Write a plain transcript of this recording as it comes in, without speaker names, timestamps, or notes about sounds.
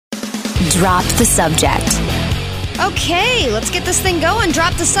Drop the Subject. Okay, let's get this thing going.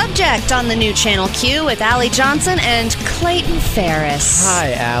 Drop the Subject on the new Channel Q with Allie Johnson and Clayton Ferris.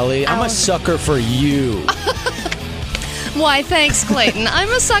 Hi, Allie. I'm a sucker for you. Why, thanks, Clayton. I'm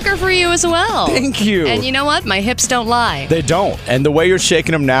a sucker for you as well. Thank you. And you know what? My hips don't lie. They don't. And the way you're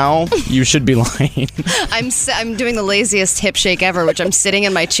shaking them now, you should be lying. I'm doing the laziest hip shake ever, which I'm sitting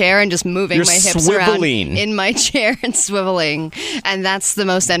in my chair and just moving You're my hips swiveling. around in my chair and swiveling. And that's the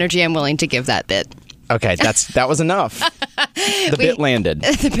most energy I'm willing to give that bit. Okay, that was enough. The bit landed.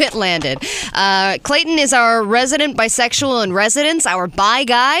 The bit landed. Clayton is our resident bisexual in residence, our bi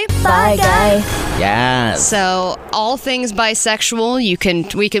guy. Bye, guy. Yes. So all things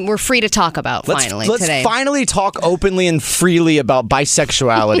bisexual, we're free to talk about Let's today. finally talk openly and freely about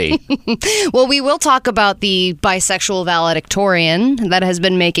bisexuality. Well, we will talk about the bisexual valedictorian that has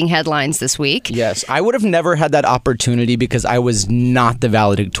been making headlines this week. Yes, I would have never had that opportunity because I was not the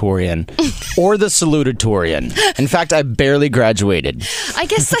valedictorian or the salutatorian. In fact, I barely graduated. I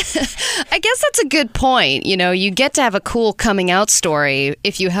guess that's a good point. You know, you get to have a cool coming out story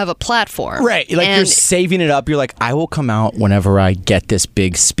if you have a platform. Right. Like you're saving it up. You're like, I will come out whenever I get this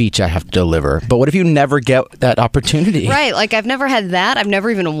big speech I have to deliver. But what if you never get that opportunity? Right. Like I've never had that. I've never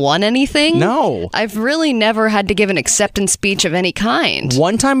even won anything. No. I've really never had to give an acceptance speech of any kind.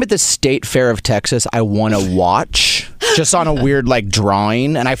 One time at the State Fair of Texas, I won a watch just on a weird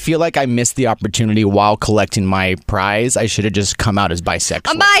drawing. And I feel like I missed the opportunity while collecting my prize. I should have just come out as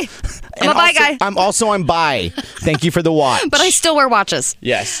bisexual. I'm bi. I'm a bi guy. I'm bi. Thank you for the watch. But I still wear watches.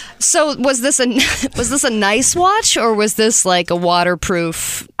 Yes. So was this a nice watch or was this like a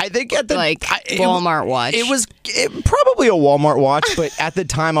waterproof? I think at the Walmart watch. It was probably a Walmart watch, but at the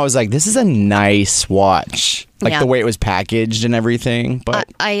time I was like, this is a nice watch. Like the way it was packaged and everything. But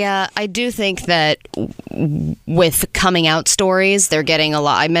I do think that with coming out stories, they're getting a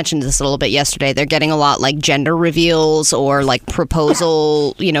lot. I mentioned this a little bit yesterday. They're getting a lot like gender reveals or like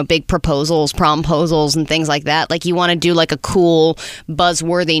proposal, big proposals, promposals and things like that. Like you want to do like a cool,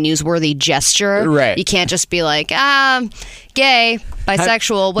 buzzworthy, newsworthy gesture. Right. You can't just be like, gay,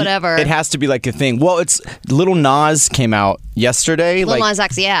 bisexual, whatever. It has to be like a thing. Well, it's Lil Nas came out yesterday. Lil Nas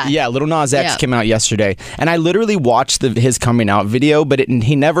X, yeah. Yeah, Lil Nas X came out yesterday. And I literally watched his coming out video, but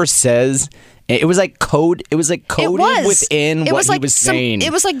he never says... It was like code. It was like coded within what he was saying.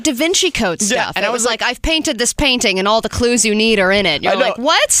 It was like Da Vinci Code stuff. Yeah, and it was like, I've painted this painting and all the clues you need are in it. You're like,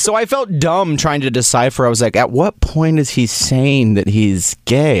 what? So I felt dumb trying to decipher. I was like, at what point is he saying that he's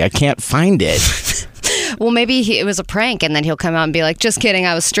gay? I can't find it. Well, maybe it was a prank, and then he'll come out and be like, just kidding,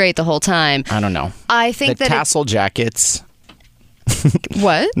 I was straight the whole time. I don't know. I think the tassel jackets.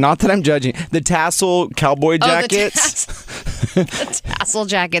 What? Not that I'm judging. The tassel cowboy jackets. The tassel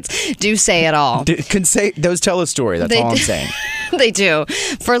jackets do say it all. Those tell a story. That's all I'm saying. They do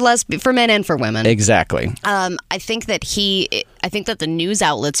for men and for women. Exactly. I think that the news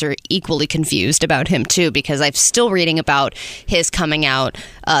outlets are equally confused about him too, because I'm still reading about his coming out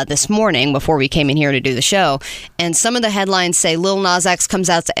this morning before we came in here to do the show, and some of the headlines say Lil Nas X comes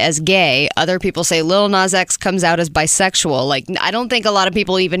out as gay. Other people say Lil Nas X comes out as bisexual. Like, I don't think a lot of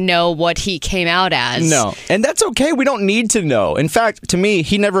people even know what he came out as. No, and that's okay. We don't need to know. In fact, to me,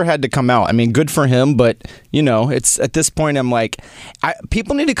 he never had to come out. I mean, good for him, but it's at this point I'm like,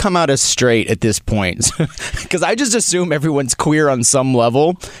 people need to come out as straight at this point, because I just assume everyone's queer on some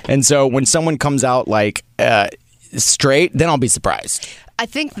level, and so when someone comes out like straight, then I'll be surprised. I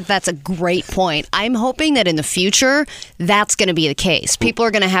think that's a great point. I'm hoping that in the future, that's going to be the case. People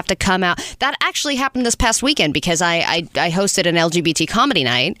are going to have to come out. That actually happened this past weekend because I hosted an LGBT comedy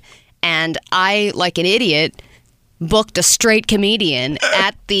night, and I, like an idiot, booked a straight comedian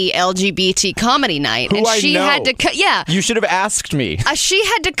at the LGBT comedy night. And she had to You should have asked me. She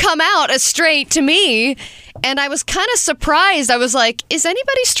had to come out as straight to me, and I was kind of surprised. I was like, is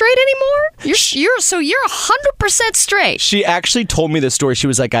anybody straight anymore? You're 100% straight. She actually told me this story. She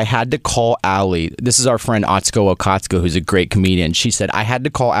was like, I had to call Allie. This is our friend Atsuko Okatsuko, who's a great comedian. She said, I had to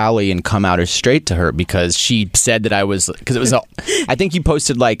call Allie and come out as straight to her because she said that because it was, I think you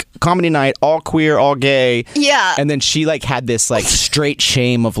posted like comedy night, all queer, all gay. Yeah. And then she had this straight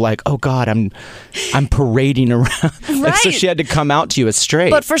shame of like, oh God, I'm parading around. Right. So she had to come out to you as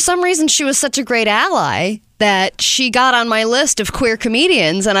straight. But for some reason, she was such a great ally that she got on my list of queer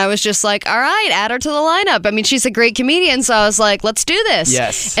comedians, and I was just like, all right, add her to the lineup. I mean, she's a great comedian, so I was like, let's do this.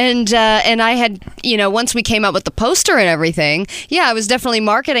 Yes. And I had, once we came up with the poster and everything, I was definitely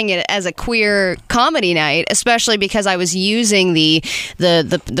marketing it as a queer comedy night, especially because I was using the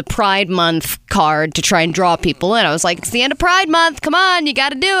Pride Month card to try and draw people in. I was like, it's the end of Pride Month. Come on, you got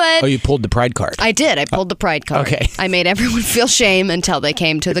to do it. Oh, you pulled the Pride card. I did. I pulled the Pride card. Okay. I made everyone feel shame until they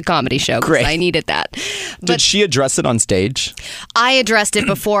came to the comedy show. Great. I needed that. Did she address it on stage? I addressed it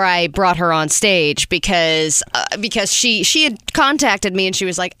before I brought her on stage because she had contacted me and she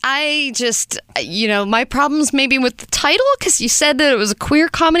was like, I just, my problems maybe with the title because you said that it was a queer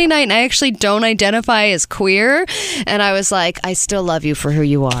comedy night and I actually don't identify as queer. And I was like, I still love you for who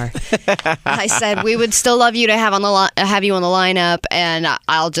you are. I said, we would still love you to have you on the lineup, and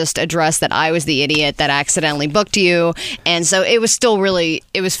I'll just address that I was the idiot that accidentally booked you. And so it was still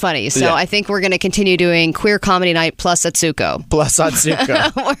it was funny. So I think we're going to continue doing queer comedy night plus Atsuko. Plus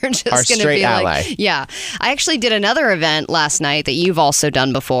Atsuko. We're just our going to straight be ally. like, yeah. I actually did another event last night that you've also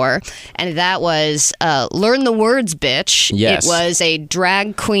done before, and that was Learn the Words, Bitch. Yes. It was a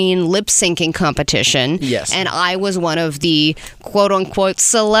drag queen lip syncing competition. Yes. And I was one of the quote unquote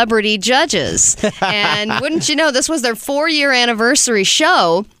celebrity judges. And wouldn't you know, this was their 4-year anniversary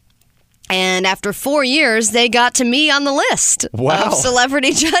show. And after 4 years, they got to me on the list of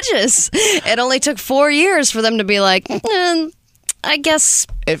celebrity judges. It only took 4 years for them to be like, I guess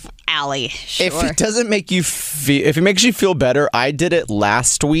if Allie. Sure. If it doesn't make you feel, if it makes you feel better, I did it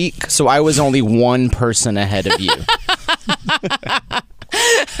last week, so I was only one person ahead of you.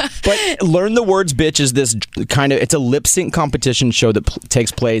 But Learn the Words, Bitch is this kind of, it's a lip sync competition show that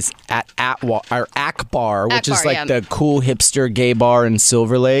takes place at Akbar, which is like the cool hipster gay bar in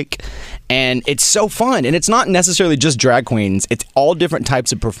Silver Lake. And it's so fun. And it's not necessarily just drag queens. It's all different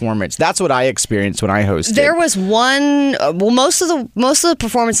types of performance. That's what I experienced when I hosted. There was one, most of the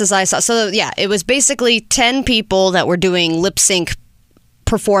performances I saw. So yeah, it was basically 10 people that were doing lip sync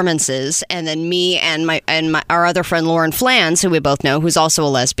performances, and then me and our other friend Lauren Flans, who we both know, who's also a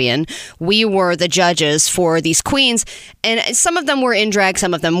lesbian, we were the judges for these queens, and some of them were in drag,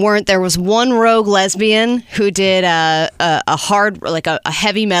 some of them weren't. There was one rogue lesbian who did a hard, like a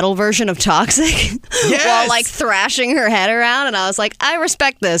heavy metal version of Toxic, yes! while like thrashing her head around, and I was like, I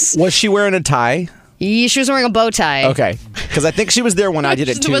respect this. Was she wearing a tie? She was wearing a bow tie. Okay. Because I think she was there when I did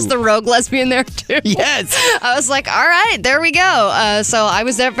it too. Was the rogue lesbian there too? Yes. I was like, all right, there we go. So I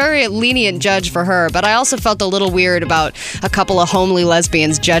was a very lenient judge for her, but I also felt a little weird about a couple of homely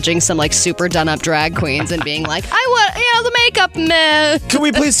lesbians judging some like super done up drag queens and being like, I want, the makeup, meh. Can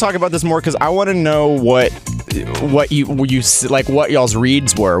we please talk about this more? Because I want to know what you like, what y'all's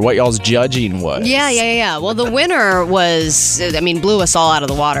reads were, what y'all's judging was. Yeah. Well, the winner blew us all out of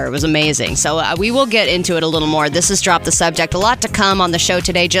the water. It was amazing. So we will get into it a little more. This is Drop the Subject. A lot to come on the show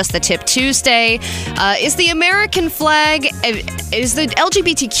today. Just the Tip Tuesday. Is the American flag, is the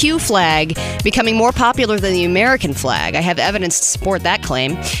LGBTQ flag becoming more popular than the American flag? I have evidence to support that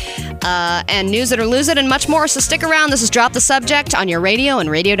claim. And News It or Lose It and much more. So stick around. This is Drop the Subject on your radio and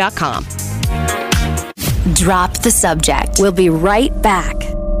radio.com. Drop the Subject. We'll be right back.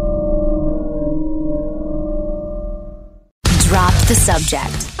 Drop the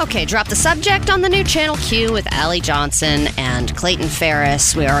Subject. Okay, Drop the Subject on the new Channel Q with Allie Johnson and Clayton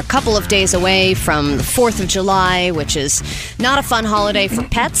Ferris. We are a couple of days away from the 4th of July, which is not a fun holiday for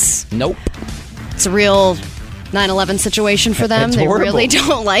pets. Nope. It's a real 9/11 situation for them. It's They horrible. really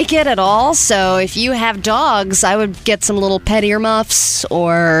don't like it at all. So if you have dogs, I would get some little pet earmuffs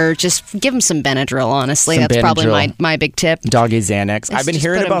or just give them some Benadryl, honestly. Some That's probably Benadryl. my big tip. Doggy Xanax. I've been just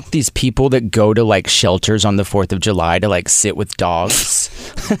hearing put 'em- about these people that go to like shelters on the 4th of July to like sit with dogs.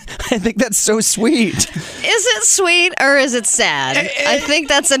 I think that's so sweet. Is it sweet or is it sad? I think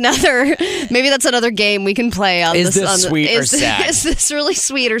that's another game we can play on Is this. this sweet or sad? Is this really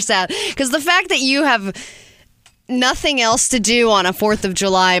sweet or sad? Because the fact that you have nothing else to do on a 4th of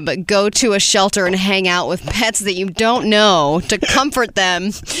July but go to a shelter and hang out with pets that you don't know to comfort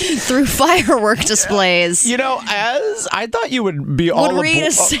them through firework displays. As I thought you would be all Would read abo-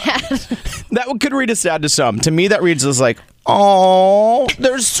 as sad. That could read as sad to some. To me, that reads as like, oh,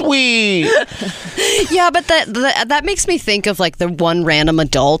 they're sweet. Yeah, but that makes me think of like the one random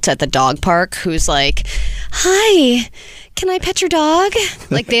adult at the dog park who's like, hi, can I pet your dog?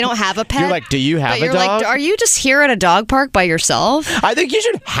 Like, they don't have a pet. You're like, do you have but a you're dog? like, are you just here at a dog park by yourself? I think you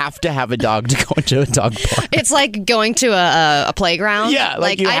should have to have a dog to go into a dog park. It's like going to a playground. Yeah,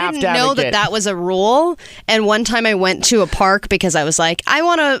 like you I have didn't to have know a kid. that was a rule. And one time I went to a park because I was like,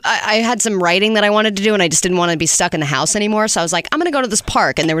 I had some writing that I wanted to do, and I just didn't want to be stuck in the house anymore. So I was like, I'm going to go to this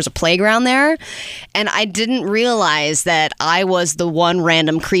park, and there was a playground there, and I didn't realize that I was the one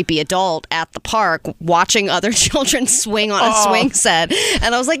random creepy adult at the park watching other children swing on a swing set.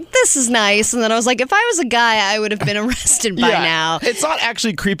 And I was like, this is nice. And then I was like, if I was a guy, I would have been arrested by now. It's not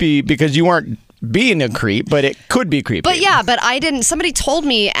actually creepy because you weren't being a creep, but it could be creepy. But yeah, but I didn't. Somebody told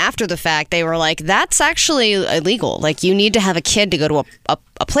me after the fact, they were like, that's actually illegal. Like, you need to have a kid to go to a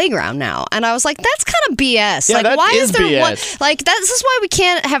playground now. And I was like, that's kind of BS. Yeah, like, that why is there BS. one? Like, this is why we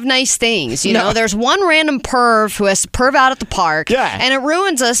can't have nice things. You No. know, there's one random perv who has to perv out at the park. Yeah. And it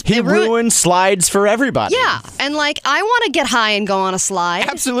ruins us. He ruined slides for everybody. Yeah. And like, I want to get high and go on a slide.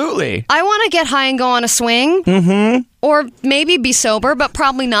 Absolutely. I want to get high and go on a swing. Mm-hmm. Or maybe be sober, but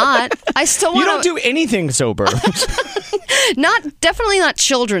probably not. I still want You don't do anything sober. definitely not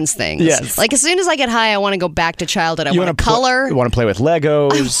children's things. Yes. Like, as soon as I get high, I want to go back to childhood. I want to color. You want to play with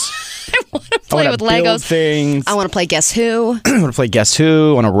Legos. I want to play with build Legos. things. I want to play Guess Who. I want to play Guess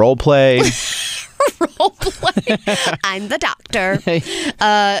Who. I want to role play. Role play. I'm the doctor.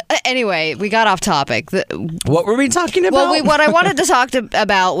 Anyway, we got off topic. What were we talking about? Well, what I wanted to talk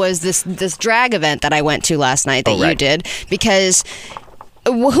about was this drag event that I went to last night that you did, because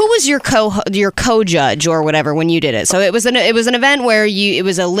who was your co-judge or whatever when you did it? So it was an event where it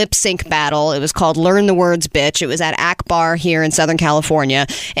was a lip sync battle. It was called Learn the Words, Bitch. It was at Akbar here in Southern California,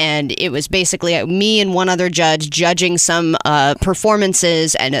 and it was basically me and one other judge judging some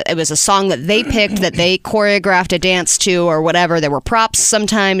performances, and it was a song that they picked that they choreographed a dance to or whatever. There were props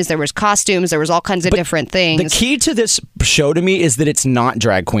sometimes, there was costumes, there was all kinds of different things. The key to this show to me is that it's not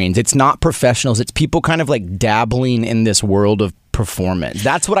drag queens. It's not professionals. It's people kind of like dabbling in this world of performance.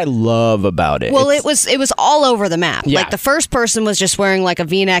 That's what I love about it. Well, it was all over the map. Yeah. Like, the first person was just wearing like a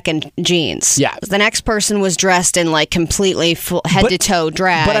V-neck and jeans. Yeah. The next person was dressed in like completely full head to toe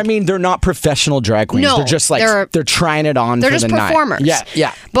drag. But I mean, they're not professional drag queens. No, they're just like they're trying it on. they're for just the performers. Night.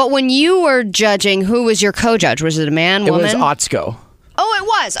 Yeah. But when you were judging, who was your co-judge? Was it a man, It woman? was Otsko. Oh,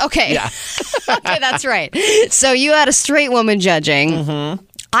 it was. Okay. Yeah. Okay, that's right. So you had a straight woman judging. Mm-hmm.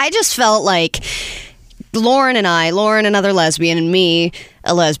 I just felt like Lauren, another lesbian, and me,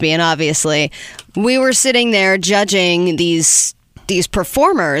 a lesbian, obviously, we were sitting there judging these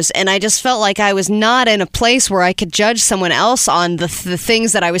performers, and I just felt like I was not in a place where I could judge someone else on the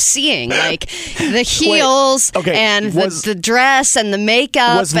things that I was seeing, like the heels and the dress and the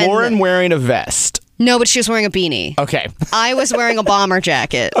makeup. Was Lauren wearing a vest? No, but she was wearing a beanie. Okay. I was wearing a bomber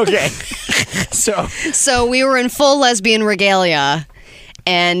jacket. Okay. So we were in full lesbian regalia.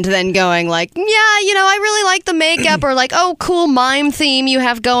 And then going like, yeah, I really like the makeup, or like, oh, cool mime theme you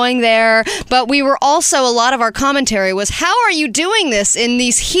have going there. But we were also, a lot of our commentary was, how are you doing this in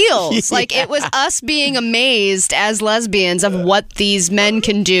these heels? Like, it was us being amazed as lesbians of what these men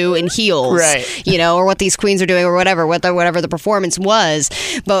can do in heels, right? Or what these queens are doing, or whatever the performance was.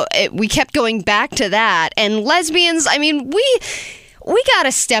 But we kept going back to that. And lesbians, I mean, we got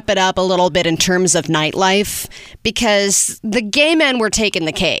to step it up a little bit in terms of nightlife, because the gay men were taking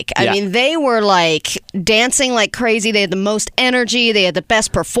the cake. I mean, they were like dancing like crazy. They had the most energy. They had the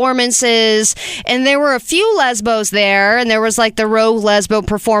best performances. And there were a few lesbos there, and there was like the Roe lesbo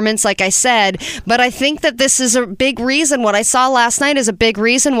performance, like I said. But I think that this is a big reason. What I saw last night is a big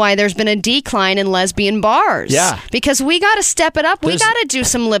reason why there's been a decline in lesbian bars. Yeah. Because we got to step it up. We got to do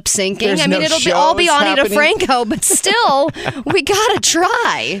some lip syncing. I mean, it'll all be shows Anita happening. Franco, but still, we got to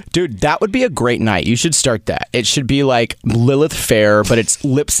try. Dude, that would be a great night. You should start that. It should be like Lilith Fair, but it's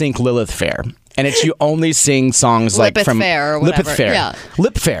lip sync Lilith Fair. And it's you only sing songs like Lipith from Fair or whatever. Lipith Fair. Yeah.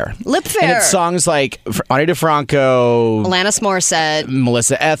 Lip Fair. Lip Fair. And it's songs like Anita Franco, Alanis Morissette,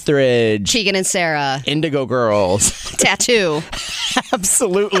 Melissa Etheridge, Keegan and Sarah, Indigo Girls. Tattoo.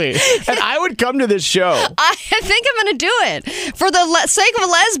 Absolutely. And I would come to this show. I think I'm going to do it for the sake of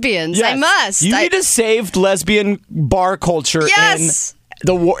lesbians. Yes. I must. You need to save lesbian bar culture Yes.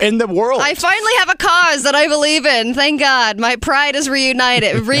 in the world. I finally have a cause that I believe in. Thank God. My pride is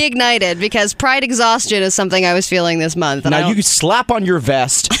reignited, because pride exhaustion is something I was feeling this month. And now you slap on your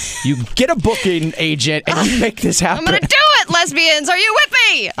vest, you get a booking agent, and you make this happen. I'm going to do it, lesbians. Are you with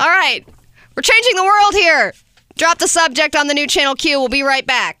me? All right. We're changing the world here. Drop the subject on the new Channel Q. We'll be right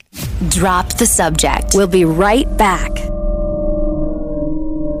back. Drop the subject. We'll be right back.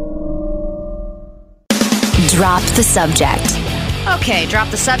 Drop the subject. Okay, drop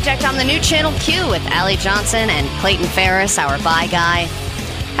the subject on the new Channel Q with Allie Johnson and Clayton Ferris, our bi guy.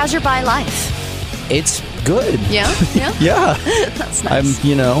 How's your bi life? It's good. Yeah? Yeah? Yeah. That's nice.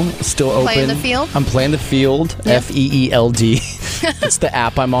 I'm, still open. Playing the field? I'm playing the field. Yeah. FEELD. It's the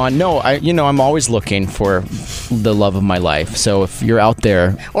app I'm on. No, I'm always looking for the love of my life. So if you're out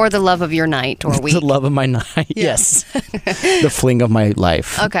there. Or the love of your night or week. The love of my night. Yes. The fling of my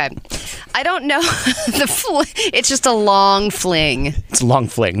life. Okay. I don't know. It's just a long fling. It's a long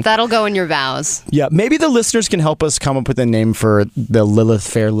fling. That'll go in your vows. Yeah, maybe the listeners can help us come up with a name for the Lilith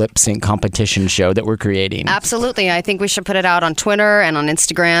Fair lip sync competition show that we're creating. Absolutely. I think we should put it out on Twitter and on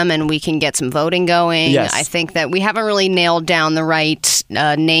Instagram, and we can get some voting going. Yes. I think that we haven't really nailed down the right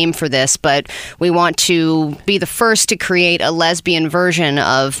name for this, but we want to be the first to create a lesbian version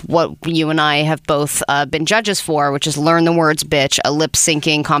of what you and I have both been judges for, which is Learn the Words Bitch, a lip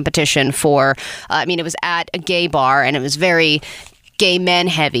syncing competition for, it was at a gay bar, and it was very gay men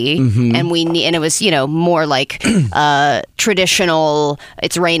heavy, and it was more like traditional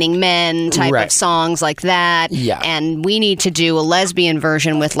 "It's Raining Men" type of songs like that. Yeah, and we need to do a lesbian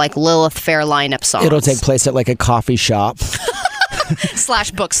version with like Lilith Fair lineup songs. It'll take place at like a coffee shop.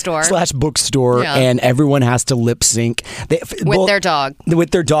 / bookstore. Yeah. And everyone has to lip sync with their dog.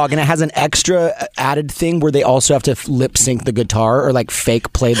 With their dog, and it has an extra added thing where they also have to lip sync the guitar or like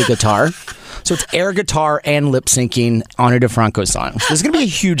fake play the guitar. So it's air guitar and lip syncing Ani DiFranco songs. This is going to be a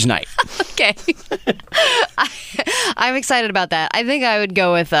huge night. Okay. I'm excited about that. I think I would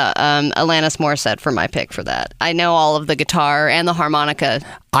go with Alanis Morissette for my pick for that. I know all of the guitar and the harmonica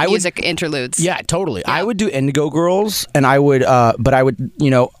music interludes. Yeah, totally. Yeah. I would do Indigo Girls, and I would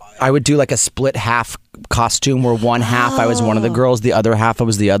do like a split half costume where one half I was one of the girls, the other half I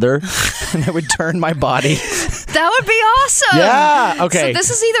was the other, and I would turn my body. That would be awesome. Yeah. Okay. So this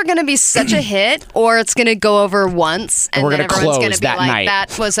is either going to be such a hit, or it's going to go over once, and we're then everyone's going to be that like, night.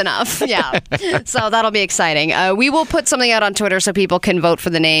 "That was enough." Yeah. So that'll be exciting. We will put something out on Twitter so people can vote for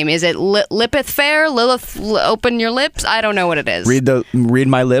the name. Is it Lipith Fair? Lilith, open your lips. I don't know what it is. Read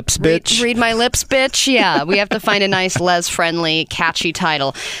my lips, bitch. Read my lips, bitch. Yeah. We have to find a nice les-friendly, catchy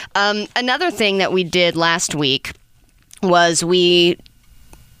title. Another thing that we did last week was we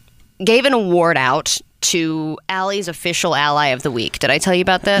gave an award out to Allie's official ally of the week. Did I tell you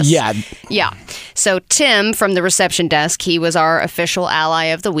about this? Yeah. Yeah. So Tim from the reception desk, he was our official ally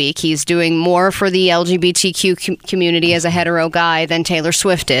of the week. He's doing more for the LGBTQ community as a hetero guy than Taylor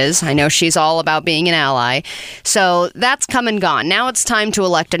Swift is. I know she's all about being an ally. So that's come and gone. Now it's time to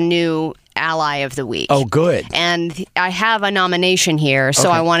elect a new ally of the week. Oh, good. And I have a nomination here, so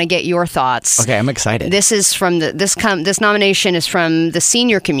okay. I want to get your thoughts. Okay, I'm excited. This is from this nomination is from the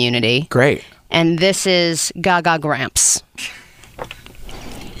senior community. Great. And this is Gaga Gramps.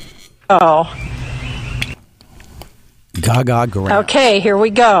 Oh. Gaga Gramps. Okay, here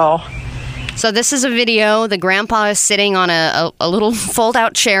we go. So this is a video. The grandpa is sitting on a little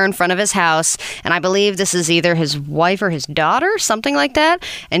fold-out chair in front of his house, and I believe this is either his wife or his daughter, something like that,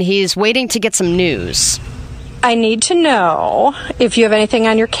 and he's waiting to get some news. I need to know if you have anything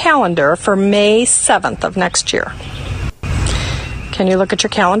on your calendar for May 7th of next year. Can you look at your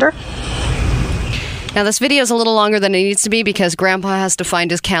calendar? Now, this video is a little longer than it needs to be because Grandpa has to find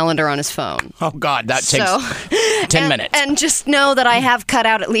his calendar on his phone. Oh, God, that takes 10 minutes. And just know that I have cut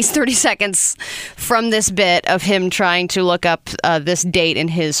out at least 30 seconds from this bit of him trying to look up this date in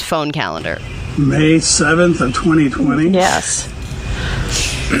his phone calendar. May 7th of 2020? Yes.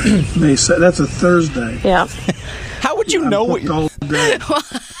 That's a Thursday. Yeah. How would you know what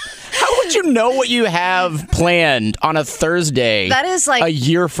How would you know what you have planned on a Thursday? That is like a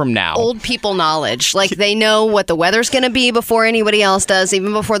year from now. Old people knowledge. Like they know what the weather's going to be before anybody else does,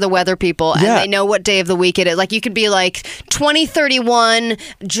 even before the weather people. And they know what day of the week it is. Like you could be like 2031,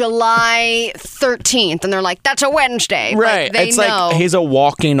 July 13th. And they're like, that's a Wednesday. Right. Like, they it's know. like he's a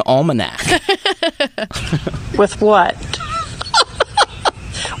walking almanac. With what?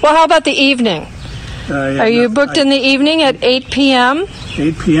 Well, how about the evening? Are you booked in the evening at 8 p.m.?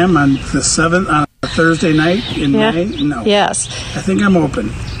 8 p.m. on the 7th, on a Thursday night in May? No. Yes. I think I'm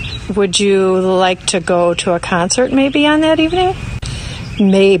open. Would you like to go to a concert maybe on that evening?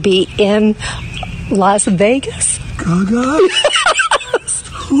 Maybe in Las Vegas? Gaga?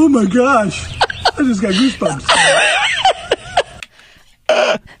 Oh my gosh. I just got goosebumps.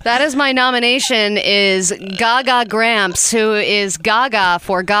 That is my nomination is Gaga Gramps, who is Gaga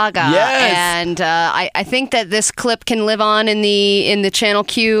for Gaga. Yes. And I think that this clip can live on in the Channel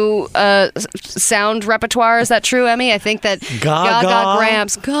Q sound repertoire. Is that true, Emmy? I think that Gaga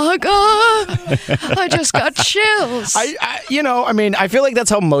Gramps, Gaga. I just got chills. I feel like that's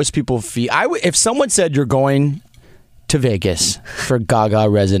how most people feel. If someone said you're going to Vegas for Gaga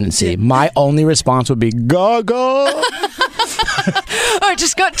residency, my only response would be Gaga. I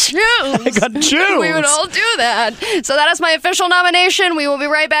just got chills. I got chills. We would all do that. So that is my official nomination. We will be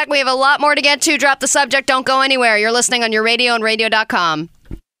right back. We have a lot more to get to. Drop the subject. Don't go anywhere. You're listening on your radio and radio.com.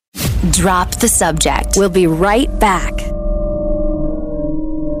 Drop the subject. We'll be right back.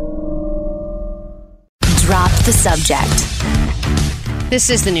 Drop the subject. This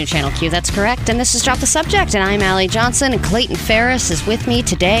is the new Channel Q. That's correct. And this is Drop the Subject. And I'm Allie Johnson. And Clayton Ferris is with me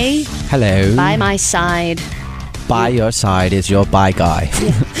today. Hello. By my side. By your side is your bye guy.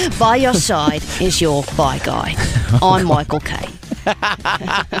 By your side is your bye guy. I'm Michael Caine.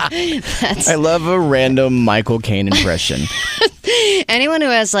 I love a random Michael Caine impression. Anyone who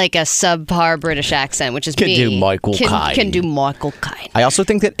has like a subpar British accent, which is Can me, do Michael Caine. Can do Michael Caine. I also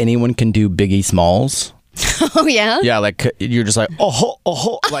think that anyone can do Biggie Smalls. Oh, yeah? Yeah, like you're just like,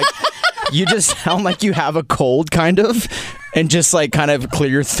 like you just sound like you have a cold kind of, and just like kind of clear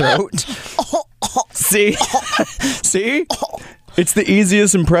your throat. See? See? It's the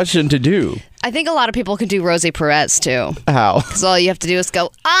easiest impression to do. I think a lot of people can do Rosie Perez, too. How? Because all you have to do is go,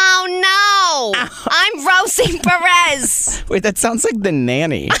 oh, no, I'm Rosie Perez. Wait, that sounds like the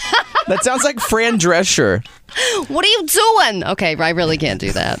nanny. That sounds like Fran Drescher. What are you doing? Okay, I really can't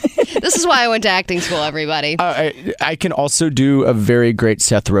do that. This is why I went to acting school, everybody. I can also do a very great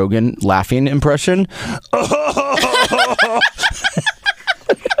Seth Rogen laughing impression.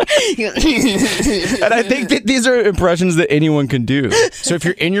 And I think that these are impressions that anyone can do. So if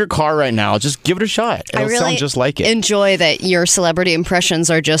you're in your car right now, just give it a shot. It'll sound just like it. Enjoy that your celebrity impressions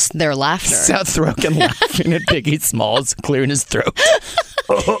are just their laughter. Seth Rogen laughing at Biggie Smalls clearing his throat.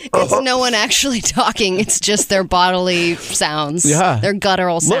 It's no one actually talking. It's just their bodily sounds. Yeah. Their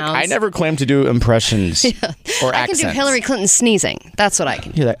guttural sounds. Look, I never claim to do impressions or accents. I can do Hillary Clinton sneezing. That's what I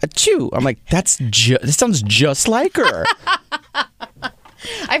can do. You're like, achoo. I'm like, this sounds just like her.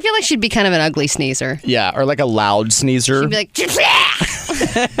 I feel like she'd be kind of an ugly sneezer. Yeah, or like a loud sneezer. She'd be like,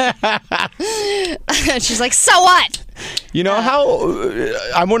 she's like, so what? You know how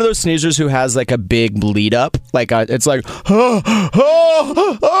I'm one of those sneezers who has like a big lead up, like it's like, and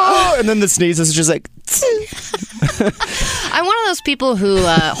then the sneeze is just like. I'm one of those people who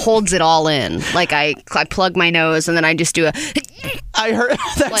holds it all in. Like I plug my nose and then I just do a. I heard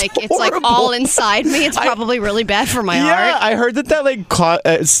that's like horrible. It's like all inside me. It's probably really bad for my heart. Yeah, I heard that like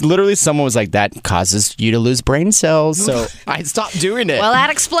it's literally someone was like that causes you to lose brain cells. So I stopped doing it. Well, that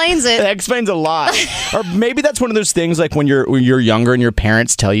explains it. That explains a lot. Or maybe that's one of those things like when you're younger and your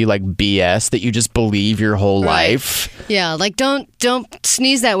parents tell you like BS that you just believe your whole life. Yeah, like don't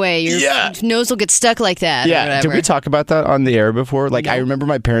sneeze that way. Your nose will get stuck like that. Yeah. Did we talk about that on the air before? Like I remember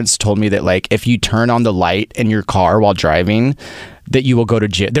my parents told me that like if you turn on the light in your car while driving, that you will go to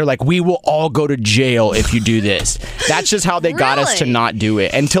jail. They're like, we will all go to jail if you do this. That's just how they got us to not do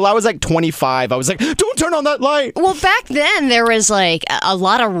it. Until I was like 25, I was like, don't turn on that light. Well, back then there was like a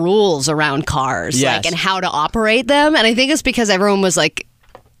lot of rules around cars, like and how to operate them. And I think it's because everyone was like,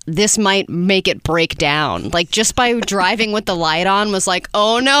 this might make it break down. Like just by driving with the light on was like,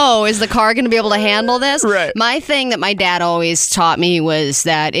 oh no, is the car going to be able to handle this? Right. My thing that my dad always taught me was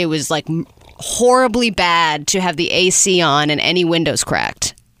that it was like horribly bad to have the AC on and any windows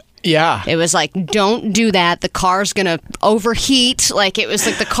cracked. Yeah. It was like, don't do that. The car's going to overheat. Like, it was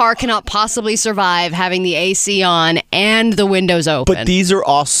like the car cannot possibly survive having the AC on and the windows open. But these are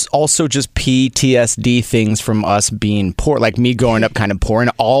also just PTSD things from us being poor. Like me growing up kind of poor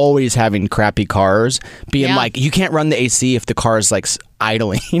and always having crappy cars. Being like, you can't run the AC if the car is like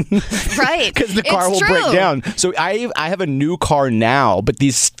idling. Right. Because the car will break down. So I have a new car now, but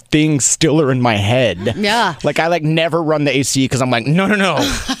these things still are in my head. Yeah. Like I like never run the AC because I'm like, no.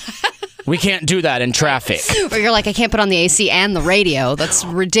 We can't do that in traffic. Or you're like, I can't put on the AC and the radio. That's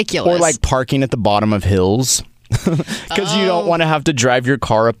ridiculous. Or like parking at the bottom of hills. Because you don't want to have to drive your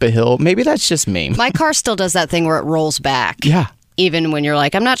car up a hill. Maybe that's just me. My car still does that thing where it rolls back. Yeah. Even when you're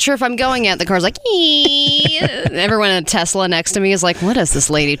like, I'm not sure if I'm going yet. The car's like, everyone in a Tesla next to me is like, what is this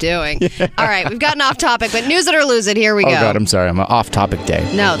lady doing? Yeah. All right, we've gotten off topic, but news it or lose it. Here we go. Oh, God, I'm sorry. I'm an off-topic day.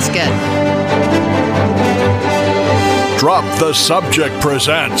 No, it's good. Drop the Subject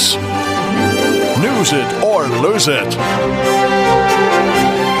presents News It or Lose It.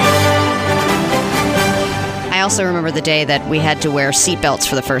 I also remember the day that we had to wear seatbelts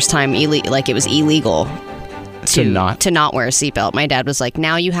for the first time. Like it was illegal. To not wear a seatbelt. My dad was like,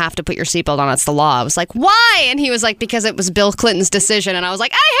 now you have to put your seatbelt on. It's the law. I was like, why? And he was like, because it was Bill Clinton's decision. And I was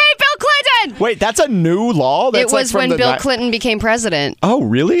like, I hate Bill on! Wait, that's a new law? That's It was when Bill Clinton became president. Oh,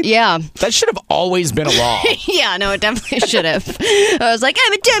 really? Yeah. That should have always been a law. Yeah, no, it definitely should have. I was like,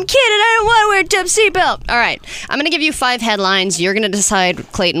 I'm a dumb kid and I don't want to wear a dumb seatbelt. All right. I'm going to give you 5 headlines. You're going to decide,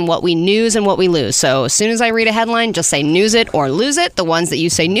 Clayton, what we news and what we lose. So as soon as I read a headline, just say news it or lose it. The ones that you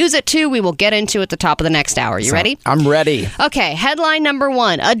say news it to, we will get into at the top of the next hour. You ready? I'm ready. Okay, headline number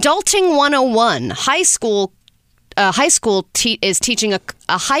 1. Adulting 101. High school is teaching a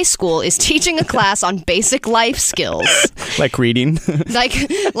class on basic life skills, Like reading.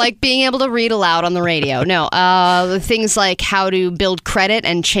 like being able to read aloud on the radio. No, things like how to build credit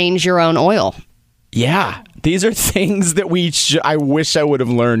and change your own oil. Yeah. These are things that I wish I would have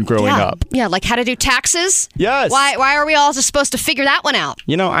learned growing up. Yeah, like how to do taxes. Yes. Why are we all just supposed to figure that one out?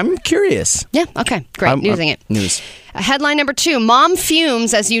 I'm curious. Yeah. Okay. Great. Newsing it. News. Headline number 2. Mom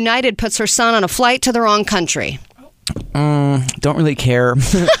fumes as United puts her son on a flight to the wrong country. Don't really care.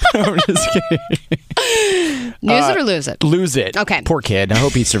 I'm just kidding. News it or lose it? Lose it. Okay. Poor kid. I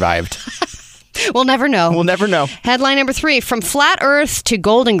hope he survived. We'll never know. We'll never know. Headline number 3. From Flat Earth to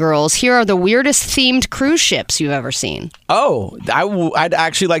Golden Girls, here are the weirdest themed cruise ships you've ever seen. Oh, I'd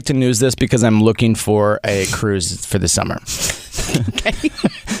actually like to news this because I'm looking for a cruise for the summer. Okay.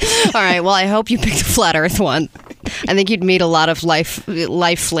 All right. Well, I hope you picked the Flat Earth one. I think you'd meet a lot of life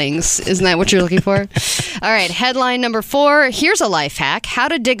flings. Isn't that what you're looking for? All right. Headline number 4. Here's a life hack. How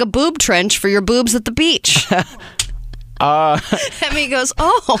to dig a boob trench for your boobs at the beach. Emmy goes,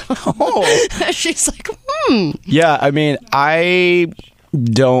 oh. She's like, Yeah, I mean, I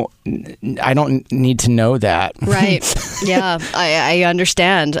don't need to know that. Right. Yeah, I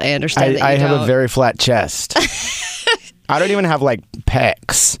understand. I understand that I you have don't. a very flat chest. I don't even have like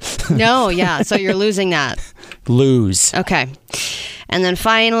pecs. No, yeah. So you're losing that. Lose. Okay. And then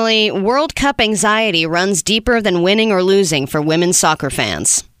finally, World Cup anxiety runs deeper than winning or losing for women's soccer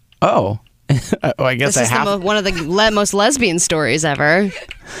fans. Oh. I guess This is one of the most lesbian stories ever.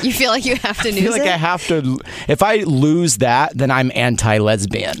 You feel like you have to news I feel like it? I have to. If I lose that, then I'm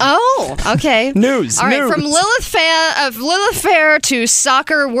anti-lesbian. Oh, okay. News. All right, news. from Lilith Fair to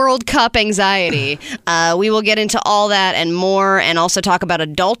soccer World Cup anxiety. We will get into all that and more, and also talk about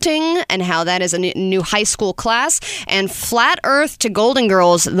adulting and how that is a new high school class, and Flat Earth to Golden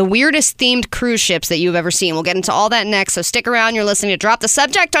Girls, the weirdest themed cruise ships that you've ever seen. We'll get into all that next, so stick around. You're listening to Drop the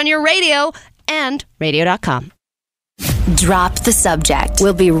Subject on your radio and radio.com. Drop the Subject.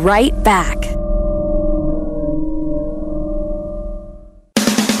 We'll be right back.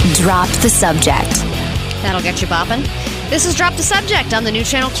 Drop the Subject. That'll get you bopping. This is Drop the Subject on the new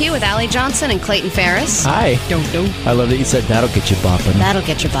Channel Q with Allie Johnson and Clayton Ferris. Hi. I love that you said that'll get you bopping. That'll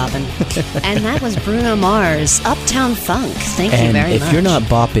get you bopping. And that was Bruno Mars, Uptown Funk. Thank you very much. And if you're not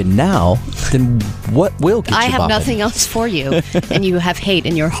bopping now, then what will get you bopping? I have nothing else for you, and you have hate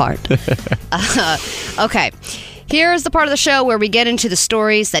in your heart. Okay. Here's the part of the show where we get into the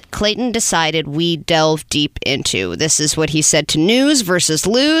stories that Clayton decided we delve deep into. This is what he said to News versus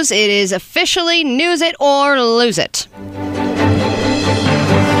Lose. It is officially News It or Lose It.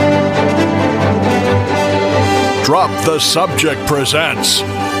 Drop the Subject presents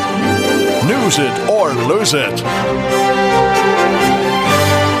News It or Lose It.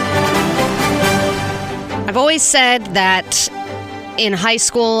 I've always said that in high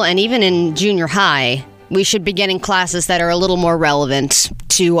school and even in junior high, we should be getting classes that are a little more relevant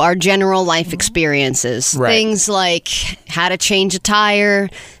to our general life experiences. Right. Things like how to change a tire,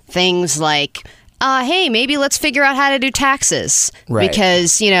 things like, hey, maybe let's figure out how to do taxes. Right.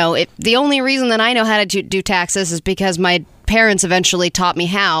 Because, the only reason that I know how to do taxes is because my parents eventually taught me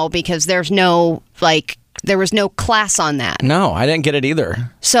how, because there was no class on that. No, I didn't get it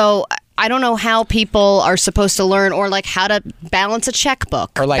either. So I don't know how people are supposed to learn, or like how to balance a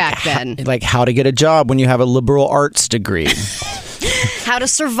checkbook Or like back then. like how to get a job when you have a liberal arts degree. How to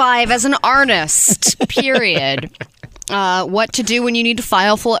survive as an artist, period. What to do when you need to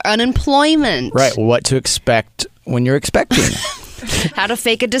file for unemployment. Right. What to expect when you're expecting. How to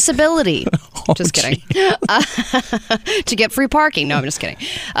fake a disability. Just kidding. To get free parking. No, I'm just kidding.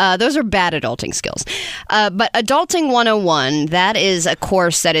 Those are bad adulting skills. But Adulting 101, that is a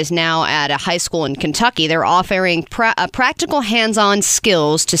course that is now at a high school in Kentucky. They're offering practical hands-on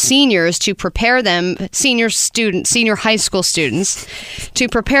skills to seniors to prepare them, senior high school students, to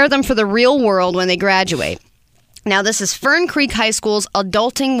prepare them for the real world when they graduate. Now, this is Fern Creek High School's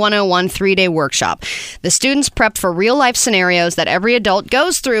Adulting 101 3-day workshop. The students prep for real-life scenarios that every adult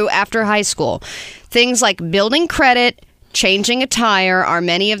goes through after high school. Things like building credit, changing attire are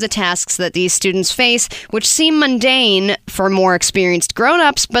many of the tasks that these students face, which seem mundane for more experienced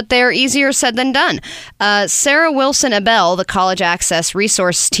grown-ups, but they're easier said than done. Sarah Wilson Abel, the college access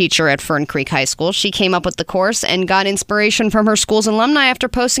resource teacher at Fern Creek High School, she came up with the course and got inspiration from her school's alumni after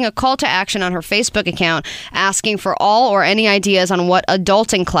posting a call to action on her Facebook account asking for all or any ideas on what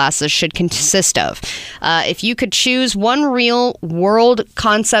adulting classes should consist of. If you could choose one real world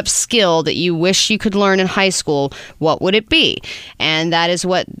concept skill that you wish you could learn in high school, what would it be? And that is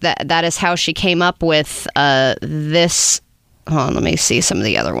what that is how she came up with this. Hold on, let me see some of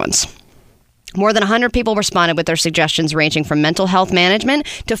the other ones. More than 100 people responded with their suggestions ranging from mental health management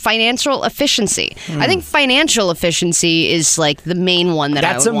to financial efficiency. I think financial efficiency is like the main one that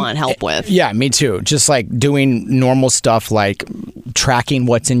I would want help with. Yeah, me too. Just like doing normal stuff like tracking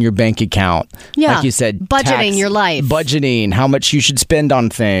what's in your bank account. Yeah. Like you said, budgeting your life. Budgeting, how much you should spend on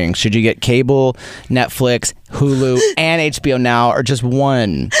things. Should you get cable, Netflix, Hulu, and HBO Now, or just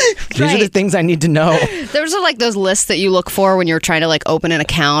one? These are the things I need to know. Those are like those lists that you look for when you're trying to like open an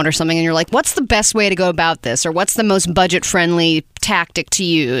account or something, and you're like, what's the best way to go about this, or what's the most budget-friendly tactic to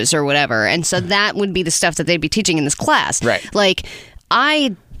use, or whatever. And so that would be the stuff that they'd be teaching in this class. Right. Like,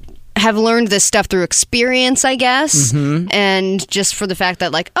 I have learned this stuff through experience, I guess, and just for the fact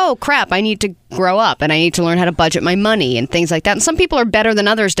that like, oh crap, I need to grow up and I need to learn how to budget my money and things like that. And some people are better than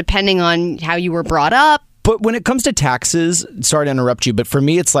others depending on how you were brought up. But when it comes to taxes, sorry to interrupt you, but for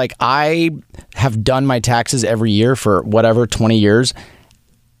me, it's like I have done my taxes every year for whatever, 20 years.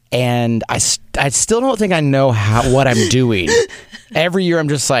 And I still don't think I know what I'm doing. Every year I'm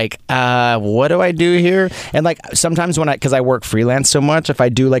just like, what do I do here? And like sometimes because I work freelance so much, if I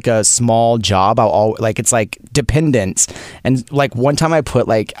do like a small job, it's like dependence. And like one time I put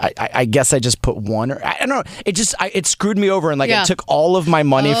like, I guess I just put one, or I don't know. It screwed me over, and like it took all of my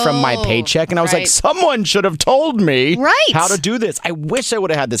money from my paycheck. And I was like, someone should have told me how to do this. I wish I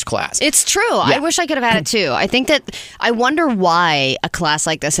would have had this class. It's true. Yeah. I wish I could have had it too. I think that I wonder why a class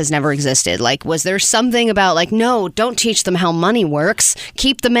like this has never existed. Like, was there something about like, no, don't teach them how money works.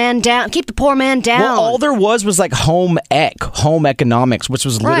 Keep the man down. Keep the poor man down. Well, all there was like home economics, which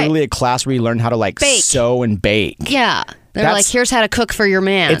was literally a class where you learned how to like sew and bake. Yeah. They're like, here's how to cook for your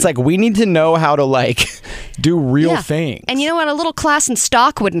man. It's like, we need to know how to like do real things. And you know what? A little class in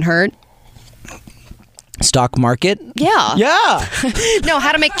stock wouldn't hurt. Stock market? Yeah. Yeah. No,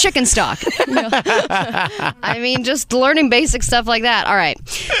 how to make chicken stock. No. I mean, just learning basic stuff like that. All right.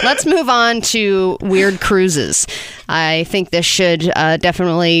 Let's move on to weird cruises. I think this should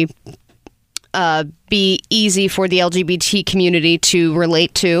definitely be easy for the LGBT community to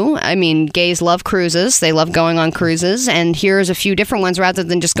relate to. I mean, gays love cruises. They love going on cruises. And here's a few different ones rather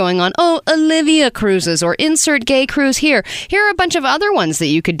than just going on, Olivia cruises or insert gay cruise here. Here are a bunch of other ones that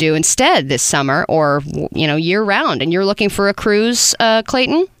you could do instead this summer or, year round. And you're looking for a cruise,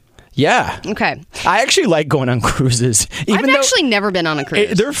 Clayton? Yeah. Okay. I actually like going on cruises. I've actually never been on a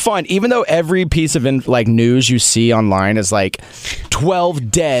cruise. They're fun, even though every piece of news you see online is like 12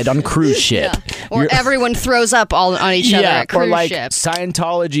 dead on cruise ship. Yeah. Or everyone throws up all on each other at cruise or like ships.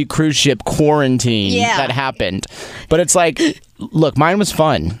 Scientology cruise ship quarantine that happened. But it's like, look, mine was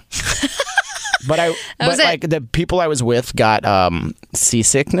fun. But the people I was with got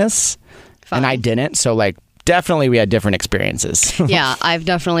seasickness, and I didn't. So like, definitely we had different experiences. Yeah, I've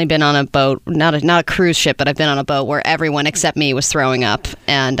definitely been on a boat, not a cruise ship, but I've been on a boat where everyone except me was throwing up,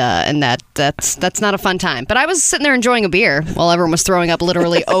 and that's not a fun time. But I was sitting there enjoying a beer while everyone was throwing up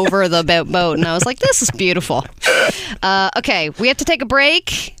literally over the boat, and I was like, this is beautiful. Okay, we have to take a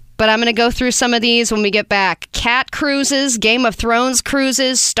break. But I'm going to go through some of these when we get back. Cat cruises, Game of Thrones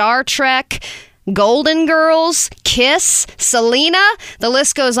cruises, Star Trek, Golden Girls, Kiss, Selena, the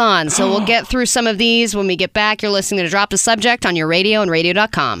list goes on. So we'll get through some of these when we get back. You're listening to Drop the Subject on your radio and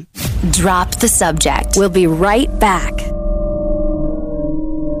radio.com. Drop the Subject. We'll be right back.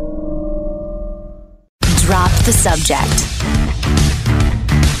 Drop the Subject.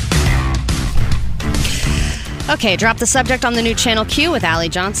 Okay, Drop the Subject on the new Channel Q with Allie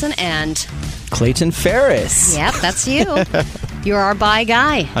Johnson and Clayton Ferris. Yep, that's you. You're our bi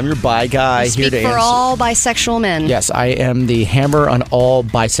guy. I'm your bi guy. You here to speak for answer. all bisexual men. Yes, I am the hammer on all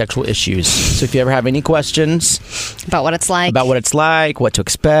bisexual issues. So if you ever have any questions about what it's like, what to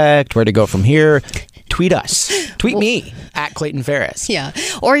expect, where to go from here, tweet us. Tweet me at Clayton Ferris. Yeah.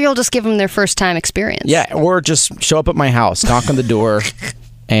 Or you'll just give them their first time experience. Yeah, or just show up at my house, knock on the door,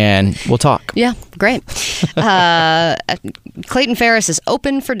 and we'll talk. Yeah, great. Clayton Ferris is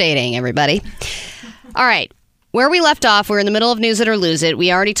open for dating, everybody. All right. Where we left off, we're in the middle of News It or Lose It.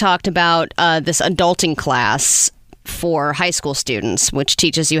 We already talked about this adulting class. for high school students, which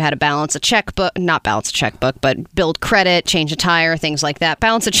teaches you how to balance a checkbook, not balance a checkbook, but build credit, change a tire, things like that.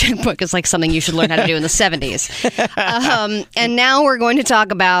 Balance a checkbook is like something you should learn how to do in the 70s. And now we're going to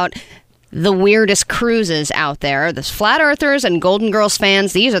talk about the weirdest cruises out there. There's Flat Earthers and Golden Girls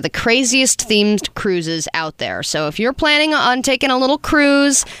fans. These are the craziest themed cruises out there. So if you're planning on taking a little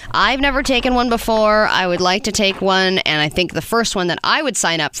cruise, I've never taken one before. I would like to take one, and I think the first one that I would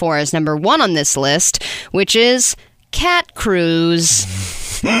sign up for is number 1 on this list, which is Cat Cruise.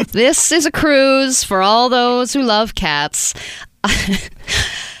 This is a cruise for all those who love cats.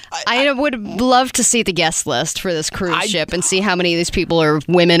 I would love to see the guest list for this cruise ship and see how many of these people are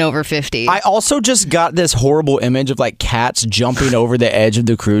women over 50. I also just got this horrible image of like cats jumping over the edge of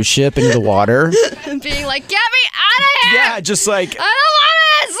the cruise ship into the water. And being like, get me out of here! Yeah, just like... I don't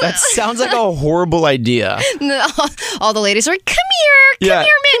want this! That sounds like a horrible idea. All the ladies are like, come here,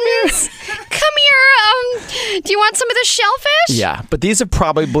 Mittens. Come here, do you want some of the shellfish? Yeah, but these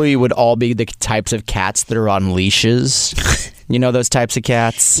probably would all be the types of cats that are on leashes. You know those types of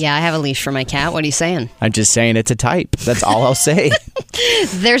cats? Yeah, I have a leash for my cat. What are you saying? I'm just saying it's a type. That's all I'll say.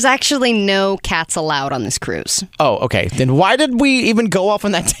 There's actually no cats allowed on this cruise. Oh, okay. Then why did we even go off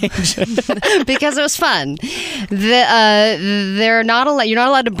on that tangent? Because it was fun. They're not allowed. You're not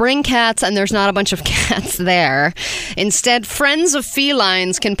allowed to bring cats, and there's not a bunch of cats there. Instead, friends of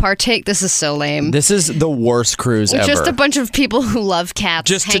felines can partake. This is so lame. This is the worst cruise ever. Just a bunch of people who love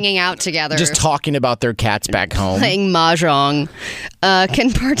cats hanging out together. Just talking about their cats back home. Playing mahjong.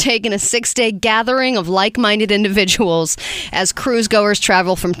 Can partake in a 6-day gathering of like-minded individuals as cruise goers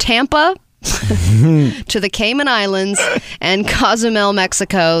travel from Tampa to the Cayman Islands and Cozumel,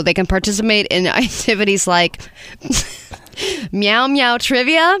 Mexico. They can participate in activities like Meow Meow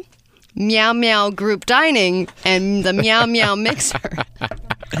Trivia, Meow Meow Group Dining, and the Meow Meow Mixer.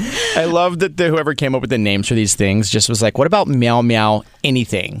 I love that whoever came up with the names for these things just was like, what about Meow Meow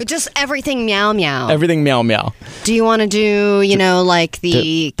anything? Just everything Meow Meow. Everything Meow Meow. Do you want to do, like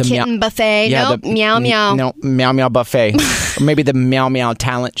the kitten buffet? Yeah, nope, Meow Meow. No, Meow Meow buffet. Or maybe the Meow Meow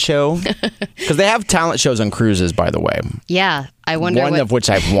talent show. Because they have talent shows on cruises, by the way. Yeah, I wonder One of which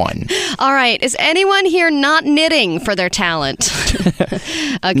I've won. All right, is anyone here not knitting for their talent?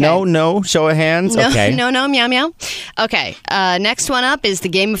 Okay. No, show of hands. No, okay. No, Meow Meow. Okay, next one up is the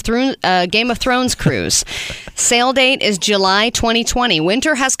Game of Thrones cruise. Sail date is July 2020.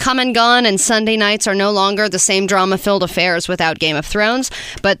 Winter has come and gone, and Sunday nights are no longer the same drama-filled affairs without Game of Thrones.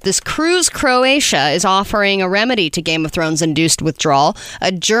 But this cruise, Croatia, is offering a remedy to Game of Thrones-induced withdrawal,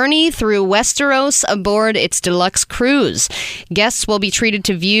 a journey through Westeros aboard its deluxe cruise. Guests will be treated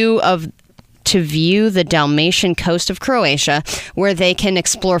to view the Dalmatian coast of Croatia, where they can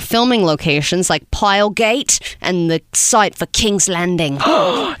explore filming locations like Pilegate and the site for King's Landing.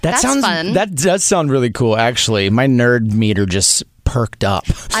 That's fun. That does sound really cool, actually. My nerd meter just perked up.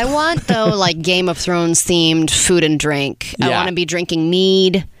 I want, though, like Game of Thrones themed food and drink. Yeah. I want to be drinking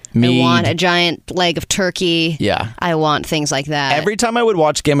mead. I want a giant leg of turkey. Yeah. I want things like that. Every time I would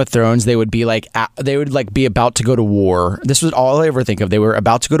watch Game of Thrones, they would be be about to go to war. This was all I ever think of. They were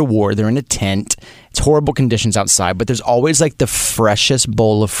about to go to war. They're in a tent. It's horrible conditions outside, but there's always like the freshest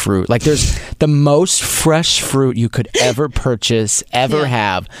bowl of fruit. Like there's the most fresh fruit you could ever purchase,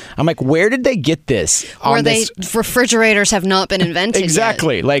 have. I'm like, where did they get this? Refrigerators have not been invented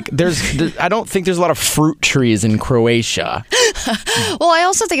Exactly. yet. Like I don't think there's a lot of fruit trees in Croatia. Well, I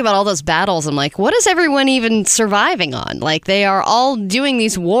also think about all those battles. I'm like, what is everyone even surviving on? Like, they are all doing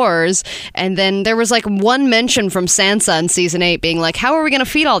these wars, and then there was like one mention from Sansa in season 8 being like, how are we going to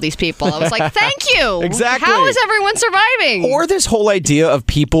feed all these people? I was like, thank you. Exactly. How is everyone surviving? Or this whole idea of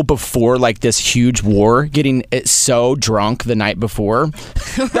people before like this huge war getting so drunk the night before.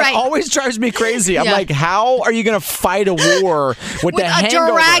 That Right. always drives me crazy. I'm like, how are you going to fight a war with the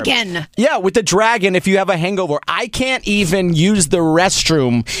hangover? Dragon? Yeah, with the dragon if you have a hangover. I can't even use the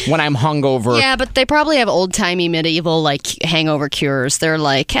restroom when I'm hungover. Yeah, but they probably have old-timey medieval like hangover cures. They're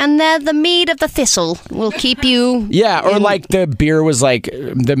like, and the mead of the thistle will keep you... Yeah, or like the beer was like,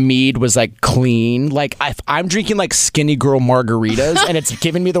 the mead was like clean. Like I'm drinking like Skinny Girl margaritas and it's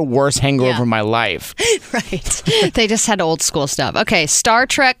giving me the worst hangover of my life. Right. They just had old school stuff. Okay, Star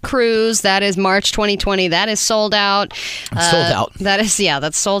Trek cruise. That is March 2020. That is sold out. Sold out.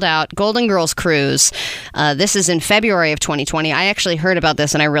 That's sold out. Golden Girls cruise. This is in February of 2020. I actually heard about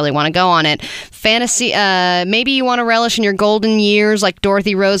this and I really want to go on it. Fantasy. Maybe you want to relish in your golden years like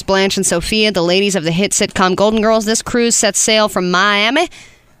Dorothy, Rose, Blanche, and Sophia, the ladies of the hit sitcom Golden Girls. This cruise sets sail from Miami,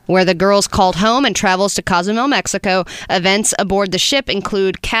 where the girls called home, and travels to Cozumel, Mexico. Events aboard the ship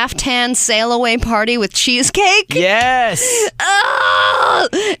include caftan sail-away party with cheesecake. Yes.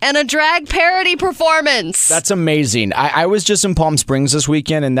 and a drag parody performance. That's amazing. I was just in Palm Springs this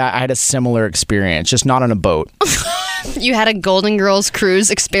weekend, and I had a similar experience, just not on a boat. You had a Golden Girls cruise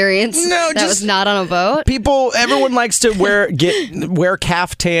experience? No, that was not on a boat? Everyone likes to wear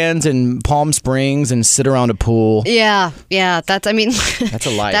caftans in Palm Springs and sit around a pool. Yeah. That's a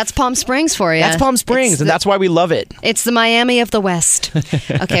life. That's Palm Springs for you. That's Palm Springs, and that's why we love it. It's the Miami of the West.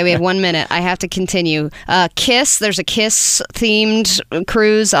 Okay, we have 1 minute. I have to continue. Kiss. There's a Kiss-themed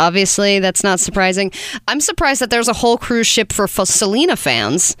cruise, obviously. That's not surprising. I'm surprised that there's a whole cruise ship for Selena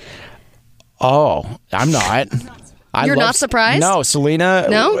fans. Oh, I'm not. You're not surprised? No, Selena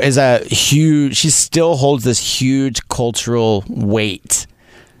No? is she still holds this huge cultural weight,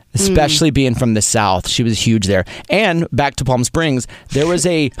 especially being from the South. She was huge there. And back to Palm Springs, there was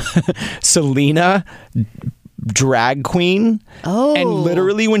a Selena drag queen. Oh. And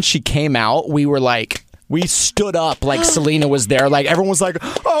literally when she came out, we stood up like Selena was there. Like everyone was like,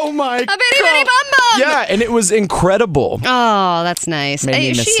 "Oh my god!" Yeah, and it was incredible. Oh, that's nice. Made me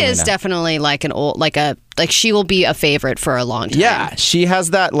miss She is Selena. definitely like she will be a favorite for a long time. Yeah, she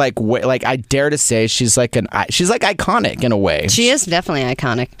has that I dare to say she's like iconic in a way. She is definitely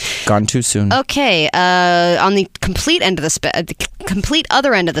iconic. Gone too soon. Okay, on the complete end of the complete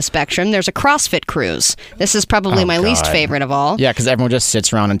other end of the spectrum, there's a CrossFit cruise. This is probably my least favorite of all. Yeah, because everyone just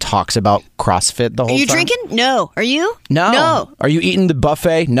sits around and talks about CrossFit the whole time. Are you drinking? No. Are you? No. Are you eating the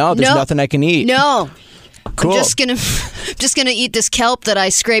buffet? No, there's nothing I can eat. No. Cool. I'm just gonna eat this kelp that I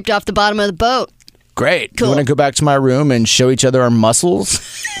scraped off the bottom of the boat. Great. Cool. You want to go back to my room and show each other our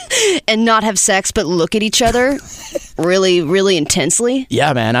muscles? And not have sex, but look at each other really, really intensely?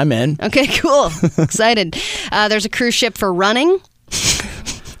 Yeah, man, I'm in. Okay, cool. Excited. There's a cruise ship for running.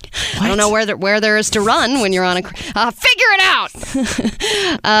 I don't know where there is to run when you're on a figure it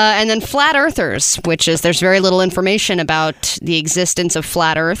out. And then flat earthers, which is there's very little information about the existence of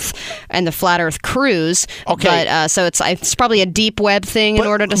flat Earth and the flat Earth cruise. Okay, but so it's probably a deep web thing in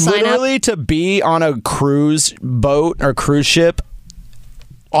order to sign up. Literally to be on a cruise boat or cruise ship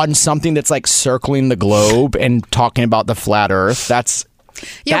on something that's like circling the globe and talking about the flat Earth. That's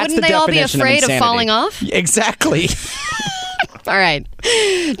wouldn't the they all be definition afraid of insanity. falling off? Exactly. All right.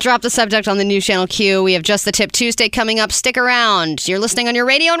 Drop the subject on the News Channel Q. We have Just the Tip Tuesday coming up. Stick around. You're listening on your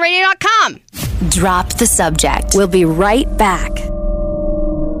radio and radio.com. Drop the subject. We'll be right back.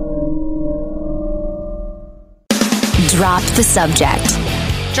 Drop the subject.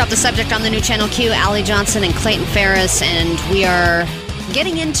 Drop the subject on the New Channel Q. Allie Johnson and Clayton Ferris, and we are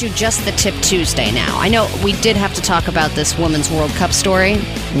getting into Just the Tip Tuesday now. I know we did have to talk about this Women's World Cup story,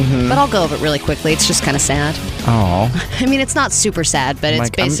 but I'll go over it really quickly. It's just kind of sad. Oh. I mean, it's not super sad, but it's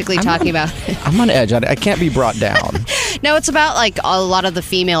basically talking about... I'm on edge. I can't be brought down. No, it's about like a lot of the